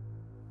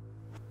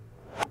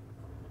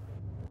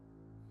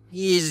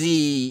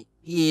 Easy,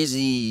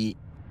 easy.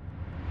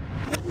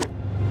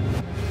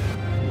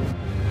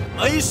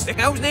 Nice,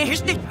 det goes near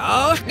his dick.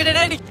 Oh, look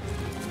at it.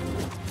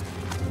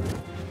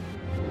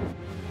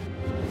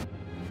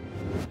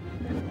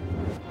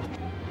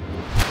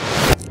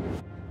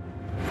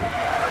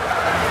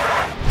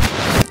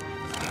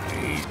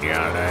 He's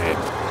got it.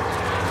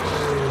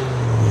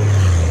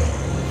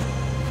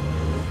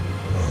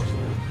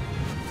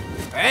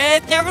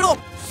 There we go.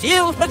 See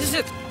what is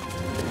it?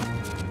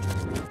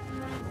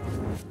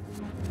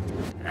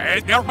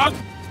 Hey, there, man.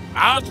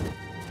 Out.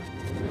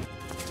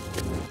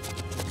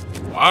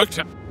 Watch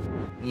it.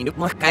 You look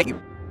more kite.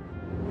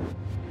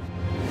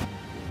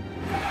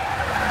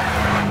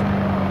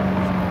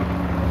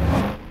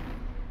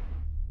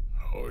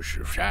 Oh,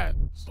 shit.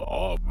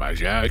 Oh, my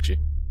jacket.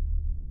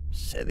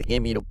 Said the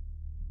game, you know.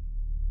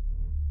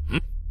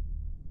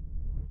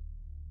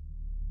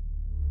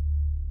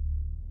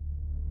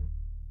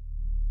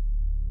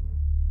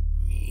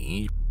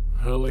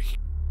 Hurry.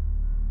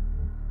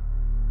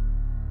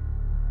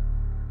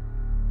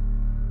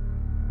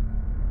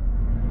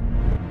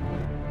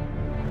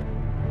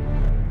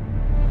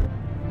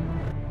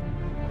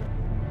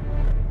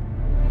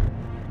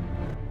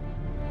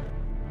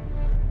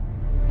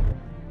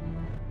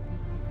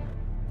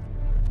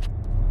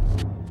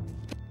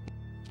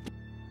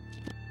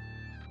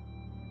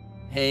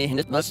 Hey, and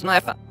it must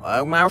knife.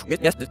 Oh, my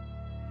get it.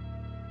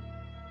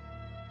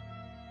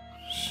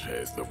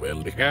 Says the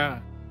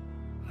welder.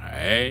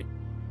 Hey.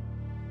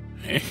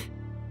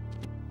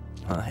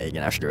 Hey,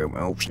 can I stir my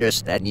own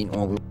just that you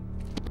know?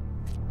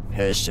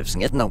 Here's if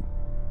get no.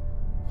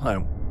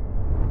 Oh.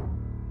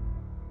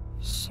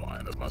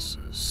 Sign of must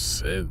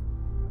said.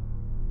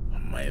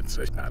 Man,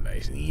 such not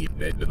nice and eat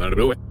that did not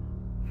do it.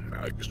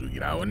 I guess we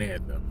get out in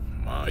it.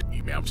 My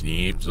email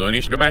sneaks on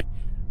his back.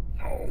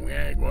 Oh, we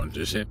ain't going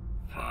to sit.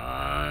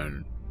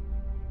 Fine.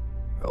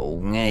 Oh,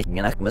 nej,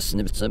 can I must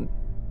snip some?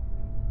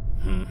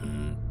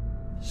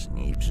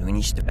 Sneeps when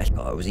he's the best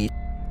cozy.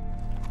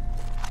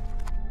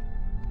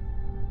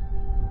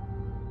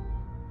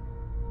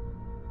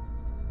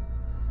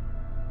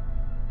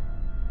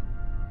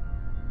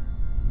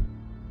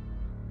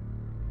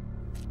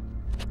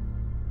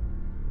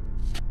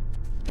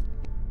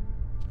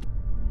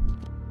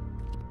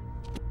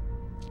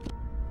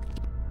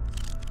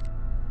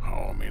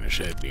 Oh, man,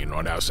 shit, you know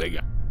what I'll say.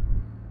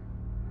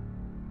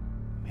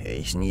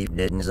 Hey, Sneep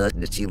didn't zut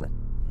the ceiling.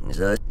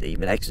 Zut,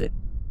 even exit.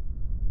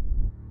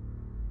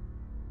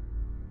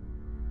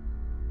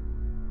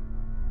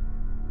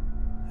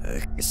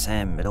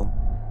 Sam middle.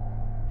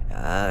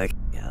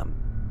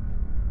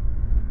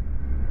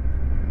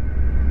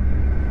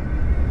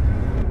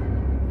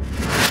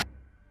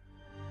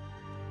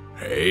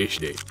 Hey,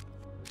 stay.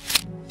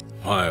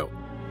 Wow.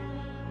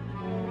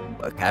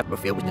 What kind of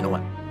feel you know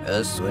what?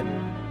 Swim.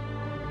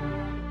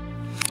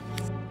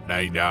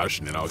 $9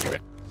 and then I'll give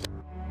it.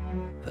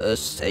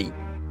 Say.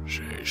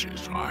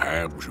 She's I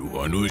have to go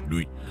on with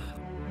me.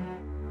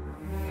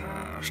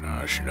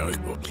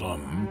 Snart på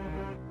klam.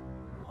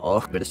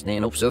 Oh, but it's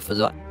not so for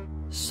that.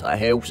 Så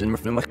house and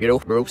from my girl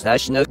broke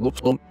station at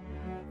Lupscom.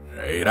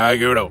 Hey, I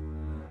go though.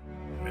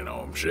 You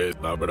know, I'm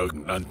shit, not but I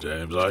can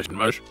times I can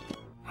mush.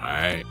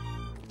 Hey.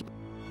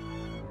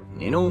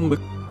 You know, but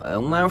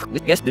I'll mark the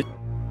guest it.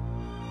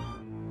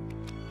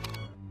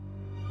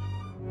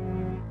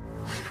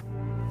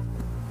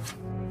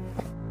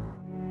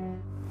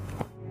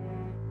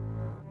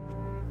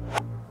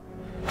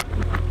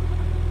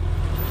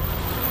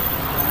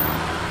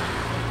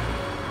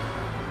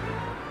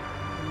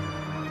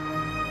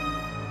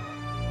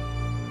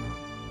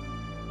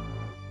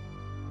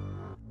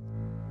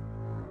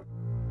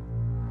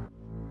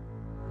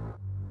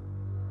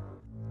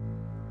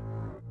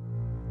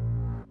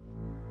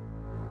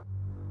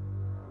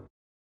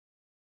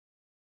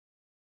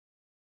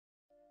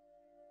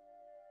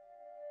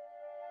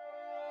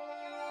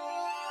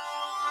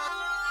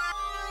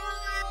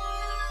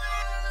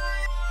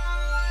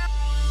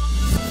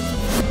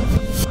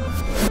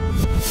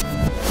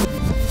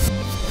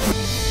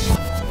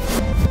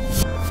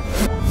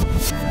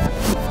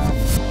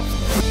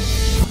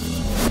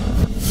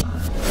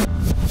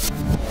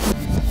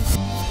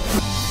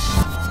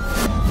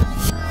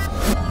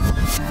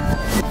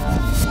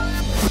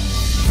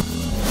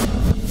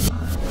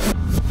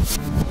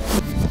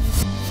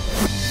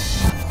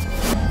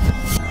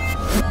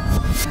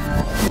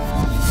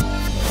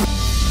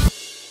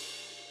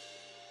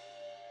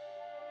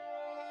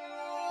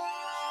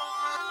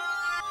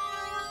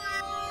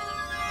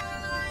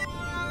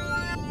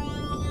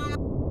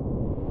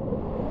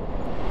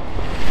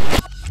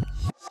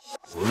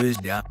 Who's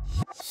that?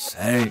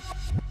 Say.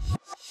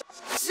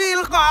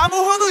 Silka, amo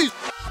hangis!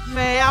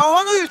 Maar ja,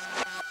 hoor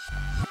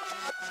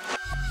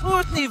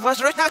Wat niet, was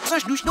er net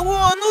zo'n dus nog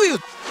hoor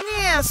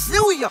Nee,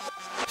 zo ja.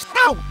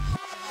 Stauw.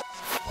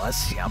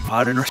 Was ja,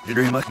 vader nog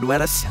steeds maar doen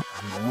alles.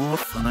 No,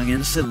 van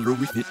een silver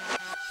with it.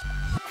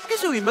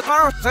 Zo iemand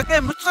maar dat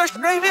ik moet zo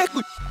snel weg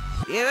moet.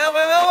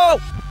 Ja.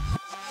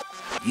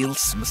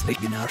 Ils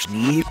mistaken haar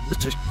niet.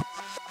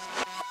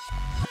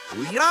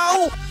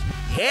 Ja.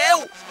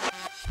 Ja.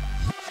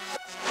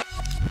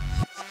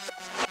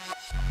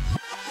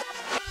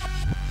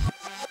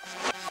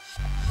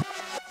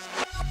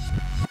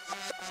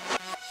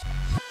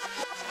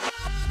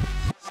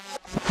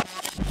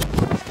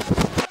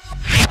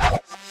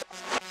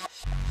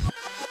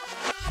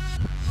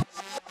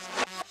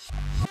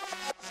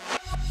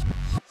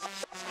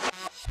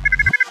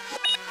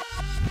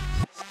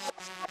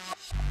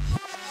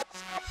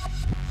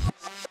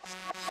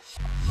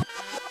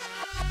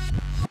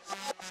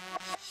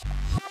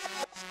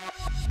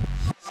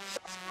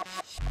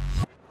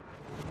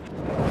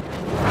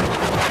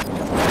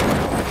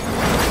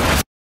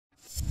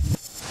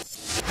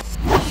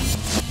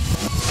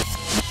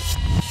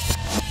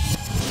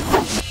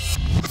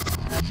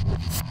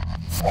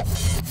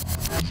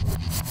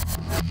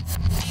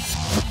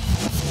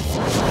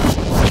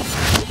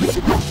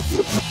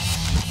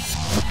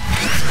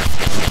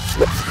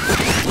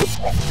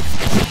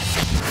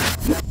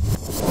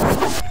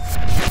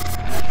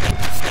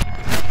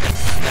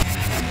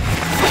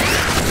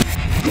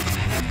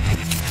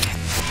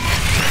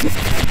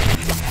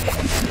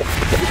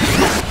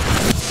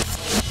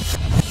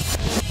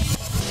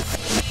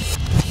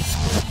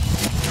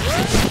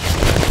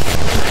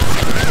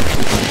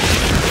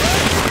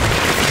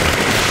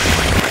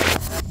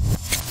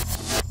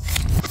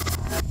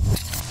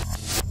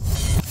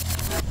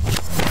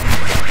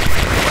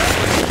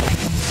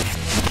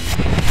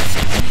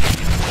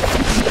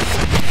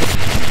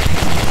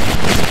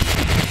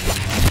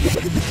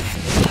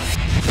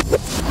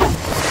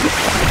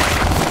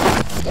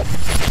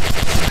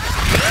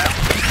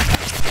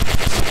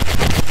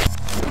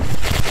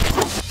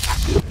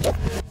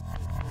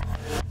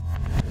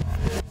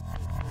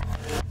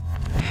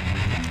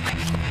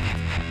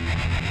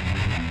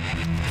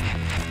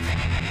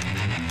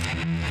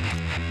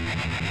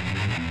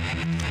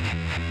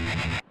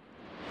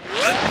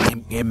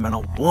 Men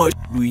al nooit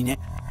doen het.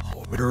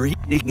 Hoop er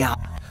niet gaat.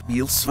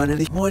 Wiels van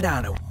het mooi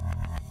aan.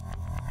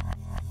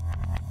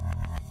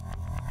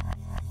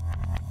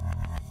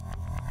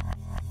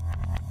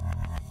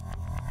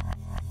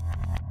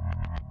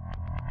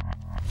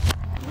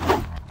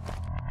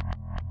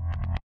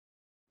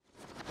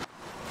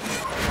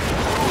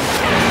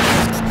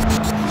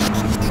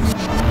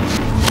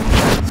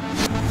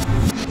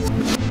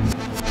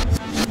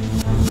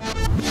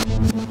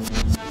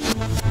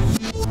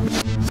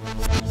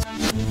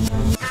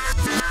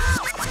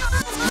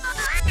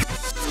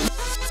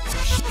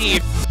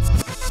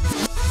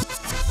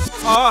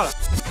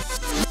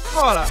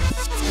 Hola.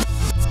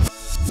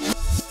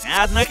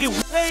 Adnaki,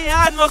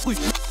 adnaki.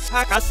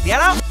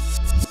 Hakastera.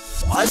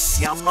 Was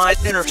jam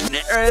nooit er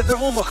de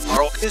woensdag maar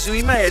ook is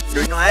wie mij het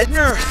doen nooit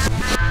meer.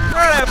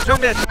 Maar heb zo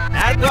dit.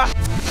 Dat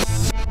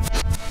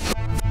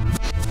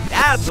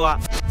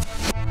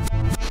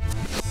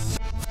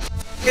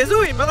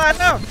Kezuim benad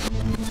nou.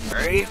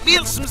 Er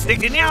veel soms de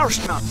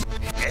geniaalste.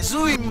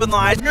 Kezuim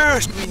benad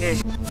nurse me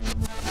niet.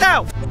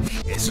 Nou.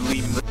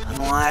 Kezuim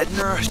benad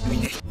nurse me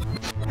niet.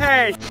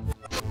 Hey.